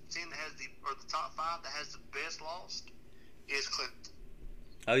that has the top 5 that has the best loss is Clemson.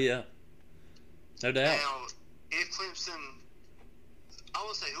 Oh yeah, no doubt. Now, if Clemson, I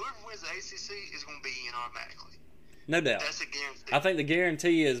will say whoever wins the ACC is going to be in automatically. No doubt. That's a guarantee. I think the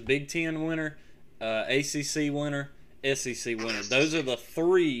guarantee is Big Ten winner, ACC winner, SEC winner. Those are the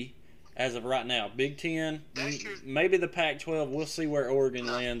three as of right now. Big Ten, maybe the Pac-12. We'll see where Oregon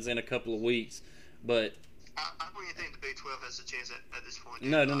lands in a couple of weeks. But I don't even think the Big 12 has a chance at this point.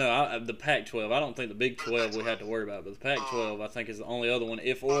 No. The Pac-12. I don't think the Big 12 we have to worry about. But the Pac-12, I think, is the only other one.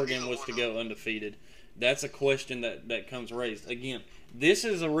 If Oregon was to go undefeated, that's a question that comes raised. Again, this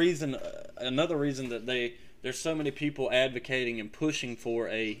is another reason that there's so many people advocating and pushing for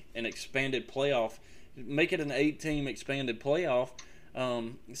an expanded playoff. Make it an 8-team expanded playoff,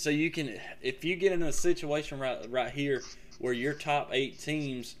 so you can, if you get in a situation right here where your top 8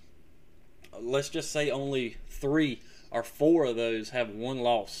 teams, let's just say only 3 or 4 of those have 1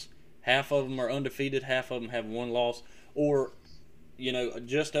 loss. Half of them are undefeated, half of them have 1 loss, or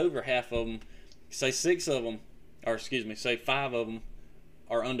just over half of them, say 6 of them, or say 5 of them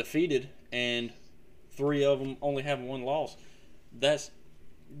are undefeated, and 3 of them only have 1 loss. That's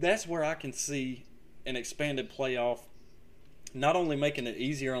where I can see an expanded playoff not only making it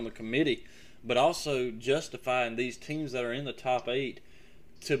easier on the committee, but also justifying these teams that are in the top 8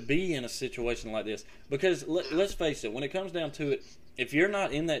 to be in a situation like this. Because let's face it, when it comes down to it, if you're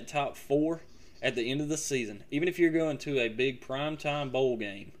not in that top 4 at the end of the season, even if you're going to a big primetime bowl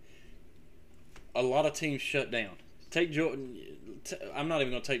game, a lot of teams shut down. Take Georgia. I'm not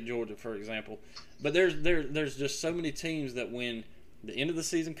even going to take Georgia for example, but there's just so many teams that when the end of the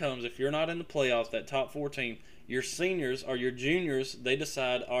season comes, if you're not in the playoffs, that top 4 team, your seniors or your juniors, they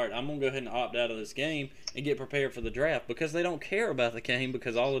decide, all right, I'm going to go ahead and opt out of this game and get prepared for the draft, because they don't care about the game,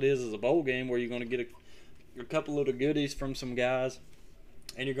 because all it is a bowl game where you're going to get a couple little goodies from some guys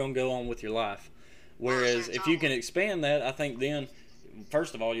and you're going to go on with your life. Whereas if you can expand that, I think then,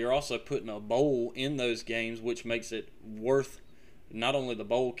 first of all, you're also putting a bowl in those games, which makes it worth not only the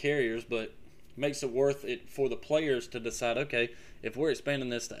bowl carriers, but makes it worth it for the players to decide, okay, if we're expanding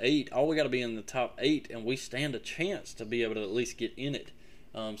this to 8, all we got to be in the top 8, and we stand a chance to be able to at least get in it.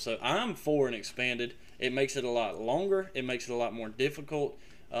 So I'm for an expanded. It makes it a lot longer. It makes it a lot more difficult.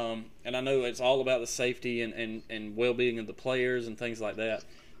 And I know it's all about the safety and well-being of the players and things like that.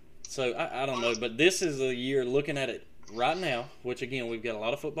 So I don't know, but this is a year, looking at it right now, which again, we've got a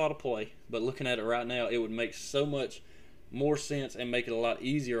lot of football to play, but looking at it right now, it would make so much more sense and make it a lot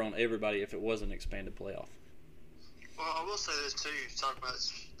easier on everybody if it was an expanded playoff. Well, I will say this too. You talk about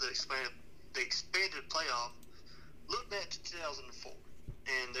the expanded playoff. Look back to 2004,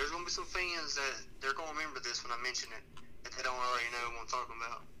 and there's going to be some fans that they're going to remember this when I mention it, if they don't already know what I'm talking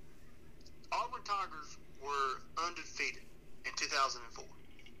about. Auburn Tigers were undefeated in 2004,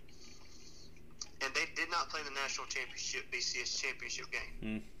 and they did not play the national championship, BCS championship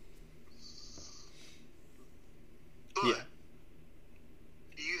game. But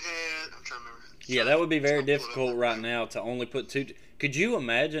you had, I'm trying to remember. Yeah, that would be very difficult right now to only put 2. Could you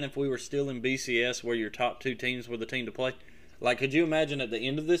imagine if we were still in BCS where your top 2 teams were the team to play? Like, could you imagine at the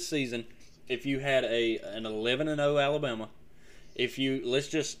end of this season if you had an 11-0 Alabama, if you, let's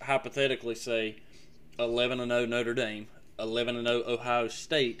just hypothetically say 11-0 Notre Dame, 11-0 Ohio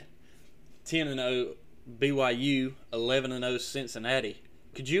State, 10-0 BYU, 11-0 Cincinnati.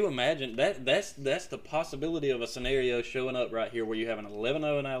 Could you imagine that? That's the possibility of a scenario showing up right here where you have an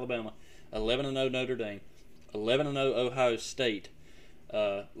 11-0 in Alabama, 11-0 Notre Dame, 11-0 Ohio State.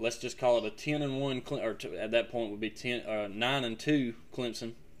 Let's just call it a 10-1, or at that point would be 9-2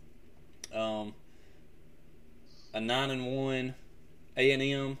 Clemson. A 9-1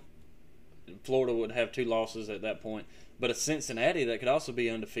 A&M. Florida would have 2 losses at that point, but a Cincinnati that could also be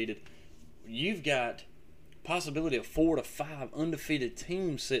undefeated. You've got possibility of 4 to 5 undefeated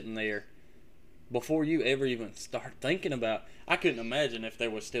teams sitting there before you ever even start thinking about. I couldn't imagine if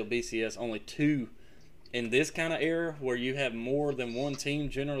there was still BCS only 2 in this kind of era where you have more than 1 team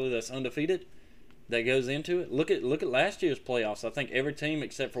generally that's undefeated that goes into it. Look at last year's playoffs. I think every team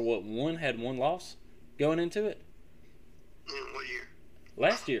except for one had 1 loss going into it. In what year?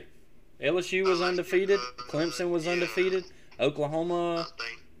 Last year. LSU was undefeated. Clemson was undefeated. Oklahoma,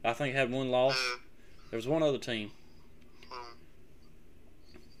 I think, had 1 loss. There was one other team.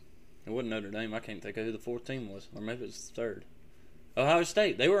 It wasn't Notre Dame. I can't think of who the 4th team was. Or maybe it was the 3rd. Ohio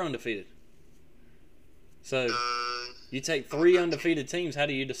State. They were undefeated. So, you take 3 undefeated teams, how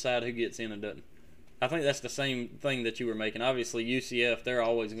do you decide who gets in and doesn't? I think that's the same thing that you were making. Obviously, UCF, they're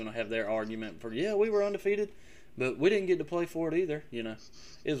always going to have their argument for, yeah, we were undefeated, but we didn't get to play for it either. You know,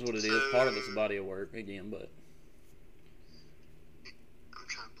 it is what it is. Part of it's a body of work, again, but. I'm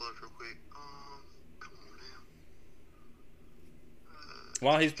trying to pull it real quick. Come on now.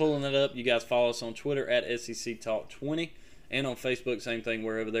 While he's pulling it up, you guys follow us on Twitter at SEC Talk 20, and on Facebook, same thing.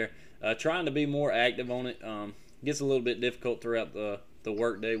 We're over there trying to be more active on it. Gets a little bit difficult throughout the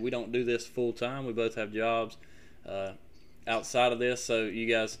work day. We don't do this full time. We both have jobs outside of this, so you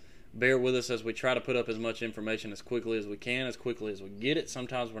guys bear with us as we try to put up as much information as quickly as we can, as quickly as we get it.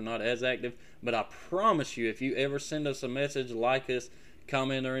 Sometimes we're not as active, but I promise you, if you ever send us a message, like us,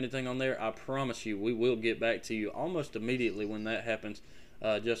 comment or anything on there, I promise you we will get back to you almost immediately when that happens,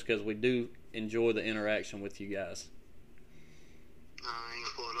 just because we do enjoy the interaction with you guys. I ain't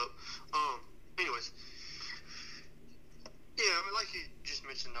gonna pull it up. Anyways, yeah, I mean, like you just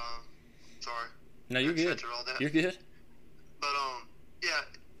mentioned, sorry. No, you're good. All that. You're good. But yeah,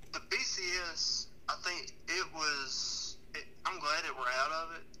 the BCS, I think I'm glad that we're out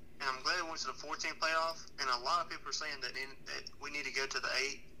of it, and I'm glad it went to the 14 playoff. And a lot of people are saying that we need to go to the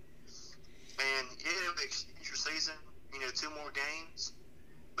 8. And yeah, it'll extend your season, 2 more games.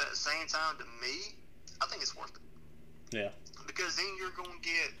 But at the same time, to me, I think it's worth it. Yeah. Because then you're going to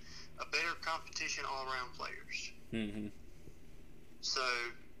get a better competition all around players. Mm-hmm. So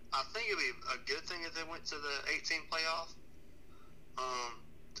I think it'd be a good thing if they went to the 18 playoff.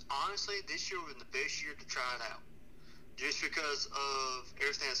 Honestly, this year was the best year to try it out, just because of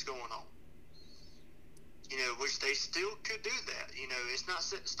everything that's going on. Which they still could do that. It's not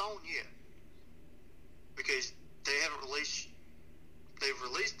set in stone yet, because they haven't released. They've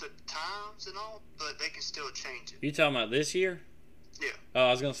released the times and all, but they can still change it. You talking about this year? Yeah. Oh,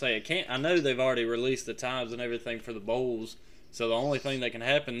 I was gonna say I know they've already released the times and everything for the bowls. So the only thing that can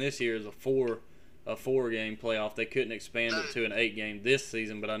happen this year is a four-game playoff. They couldn't expand it to an 8-game this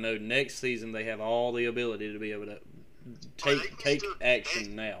season, but I know next season they have all the ability to be able to take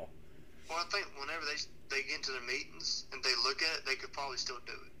action now. Well, I think whenever they get into the meetings and they look at it, they could probably still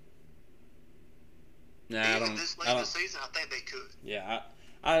do it. Nah, Even this late in the season, I think they could. Yeah,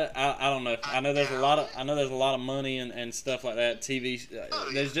 I don't know. I know there's a lot of money and stuff like that. TV,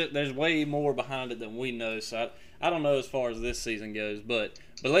 there's way more behind it than we know. So I don't know as far as this season goes, but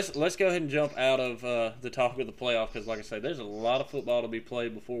let's go ahead and jump out of the topic of the playoff, because like I say, there's a lot of football to be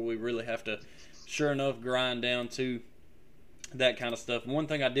played before we really have to, sure enough, grind down to that kind of stuff. One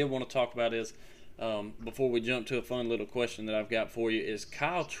thing I did want to talk about is, before we jump to a fun little question that I've got for you, is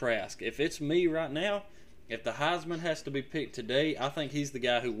Kyle Trask. If it's me right now, if the Heisman has to be picked today, I think he's the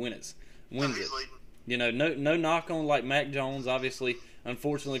guy who wins it. No knock on like Mac Jones. Obviously,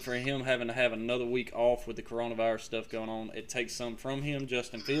 unfortunately for him, having to have another week off with the coronavirus stuff going on, it takes some from him.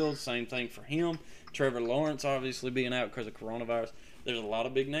 Justin Fields, same thing for him. Trevor Lawrence, obviously being out because of coronavirus. There's a lot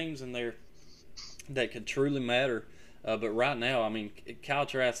of big names in there that could truly matter. But right now, I mean, Kyle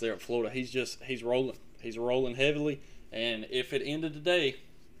Trask there at Florida, he's rolling. He's rolling heavily. And if it ended today,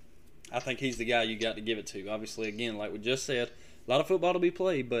 I think he's the guy you got to give it to. Obviously, again, like we just said, a lot of football to be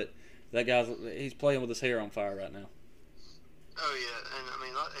played, but that he's playing with his hair on fire right now. Oh yeah, and I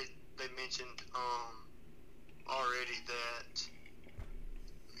mean, they mentioned already that.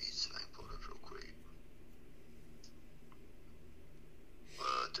 Let me see if I can pull it up real quick.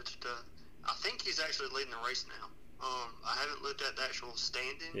 I think he's actually leading the race now. I haven't looked at the actual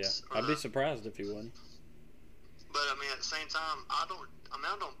standings. Yeah, I'd be surprised if he wasn't. But I mean, at the same time, I don't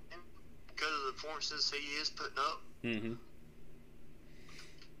because of the performances he is putting up. Mm-hmm.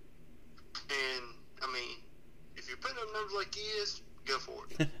 And I mean, if you're putting up numbers like he is, go for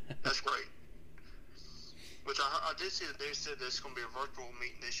it. That's great. Which I did see that they said there's going to be a virtual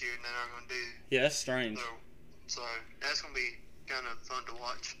meeting this year, and they're not going to do. Yeah, that's strange. So that's going to be kind of fun to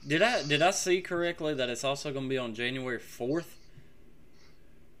watch. Did I see correctly that it's also going to be on January 4th?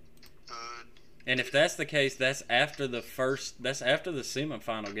 And if that's the case, that's after the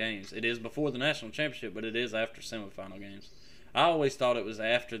semifinal games. It is before the national championship, but it is after semifinal games. I always thought it was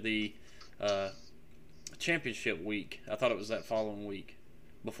after the championship week. I thought it was that following week,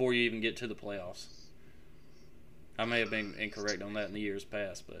 before you even get to the playoffs. I may have been incorrect on that in the years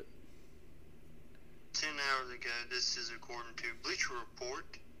past, but 10 hours ago, this is according to Bleacher Report.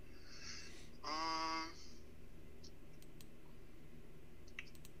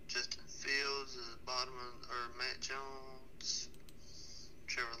 Justin Fields is the bottom or Matt Jones,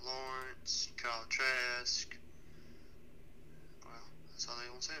 Trevor Lawrence, Kyle Trask. Well, that's all they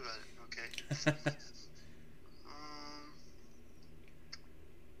want to say about it. Okay.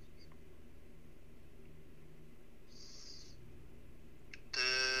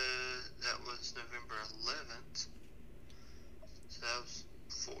 That was November 11th. So that was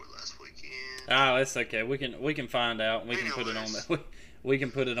before last weekend. Oh, it's okay. We can find out. We can put it on there. We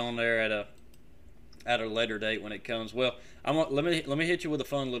can put it on there at a later date when it comes. Well, let me hit you with a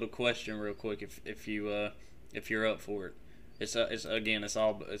fun little question real quick if you're up for it. It's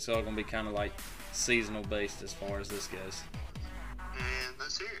all gonna be kind of like seasonal based as far as this goes. And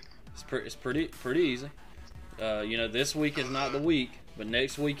let's hear it. It's pretty easy. This week is not the week, but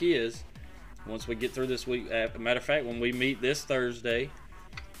next week is. Once we get through this week, matter of fact, when we meet this Thursday,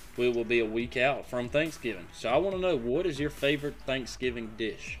 we will be a week out from Thanksgiving. So I want to know, what is your favorite Thanksgiving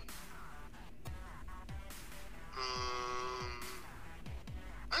dish?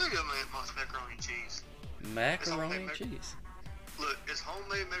 I think I'm gonna macaroni and cheese. Macaroni and cheese. Look, it's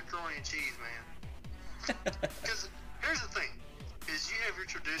homemade macaroni and cheese, man. Because here's the thing: is you have your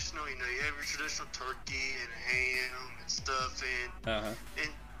traditional, you have your traditional turkey and ham and stuff, and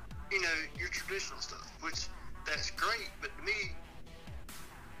your traditional stuff, which that's great. But to me,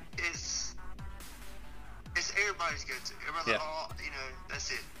 it's everybody's go-to. Everybody's like, oh,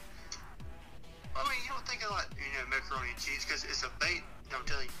 that's it. I mean, you don't think of like macaroni and cheese because it's a bait. I'm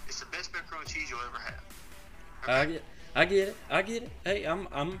telling you, it's the best macaroni and cheese you'll ever have. Okay? I get it. Hey,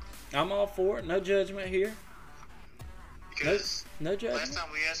 I'm all for it. No judgment here. Because no judgment. Last time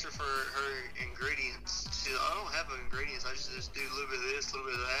we asked her for her ingredients, she said, I don't have ingredients. I just do a little bit of this, a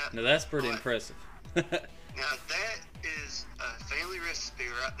little bit of that. Now that's pretty impressive. Now that is a family recipe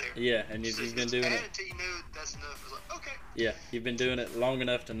right there. Yeah, and you've been doing it. Until you know that's enough. It's like, okay. Yeah, you've been doing it long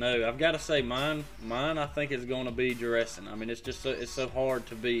enough to know. I've got to say, mine I think is going to be dressing. I mean, it's so hard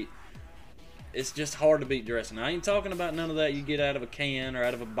to beat. It's just hard to beat dressing. I ain't talking about none of that you get out of a can or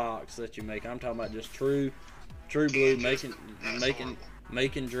out of a box that you make. I'm talking about just true blue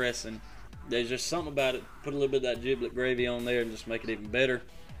making dressing. There's just something about it. Put a little bit of that giblet gravy on there and just make it even better.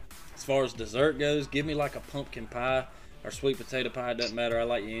 As far as dessert goes, give me like a pumpkin pie or sweet potato pie. It doesn't matter. I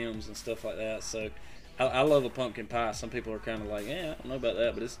like yams and stuff like that. So I love a pumpkin pie. Some people are kind of like, I don't know about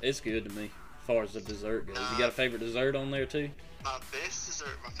that, but it's good to me as far as the dessert goes. You got a favorite dessert on there too? My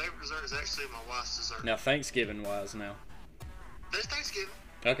favorite dessert is actually my wife's dessert. Now, Thanksgiving wise now. This Thanksgiving.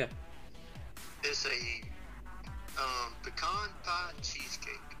 Okay. It's a pecan pie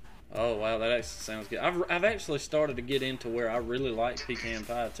cheesecake. Oh wow, that actually sounds good. I've actually started to get into where I really like pecan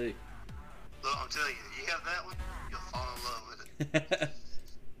pie too. Look, I'm telling you, you have that one, you'll fall in love with it.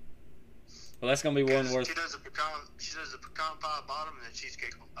 Well, that's gonna be one worth. She does a pecan pie bottom and a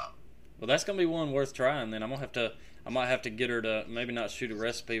cheesecake on top. Well, that's gonna be one worth trying. Then I might have to get her to maybe not shoot a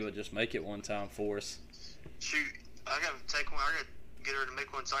recipe, but just make it one time for us. Shoot, I gotta take one. I gotta get her to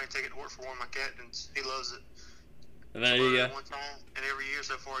make one so I can take it to work for one of my captains. He loves it. There you go. One time, and every year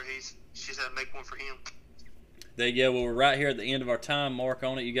so far, she's had to make one for him. There you go. Well, we're right here at the end of our time mark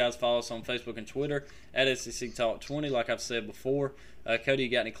on it. You guys follow us on Facebook and Twitter at SEC Talk 20, like I've said before. Cody, you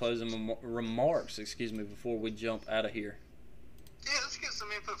got any closing remarks, before we jump out of here? Yeah, let's get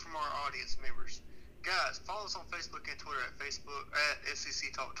some input from our audience members. Guys, follow us on Facebook and Twitter at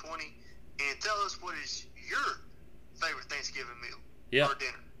SEC Talk 20, and tell us what is your favorite Thanksgiving meal, or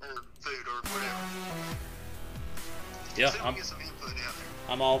dinner, or food, or whatever. Yeah,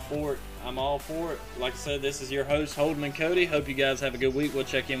 I'm all for it. Like I said, this is your host, Holden and Cody. Hope you guys have a good week. We'll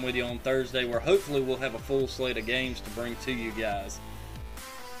check in with you on Thursday, where hopefully we'll have a full slate of games to bring to you guys.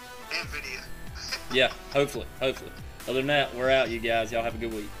 And video. Yeah, hopefully. Other than that, we're out, you guys. Y'all have a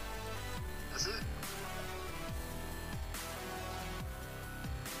good week. That's it.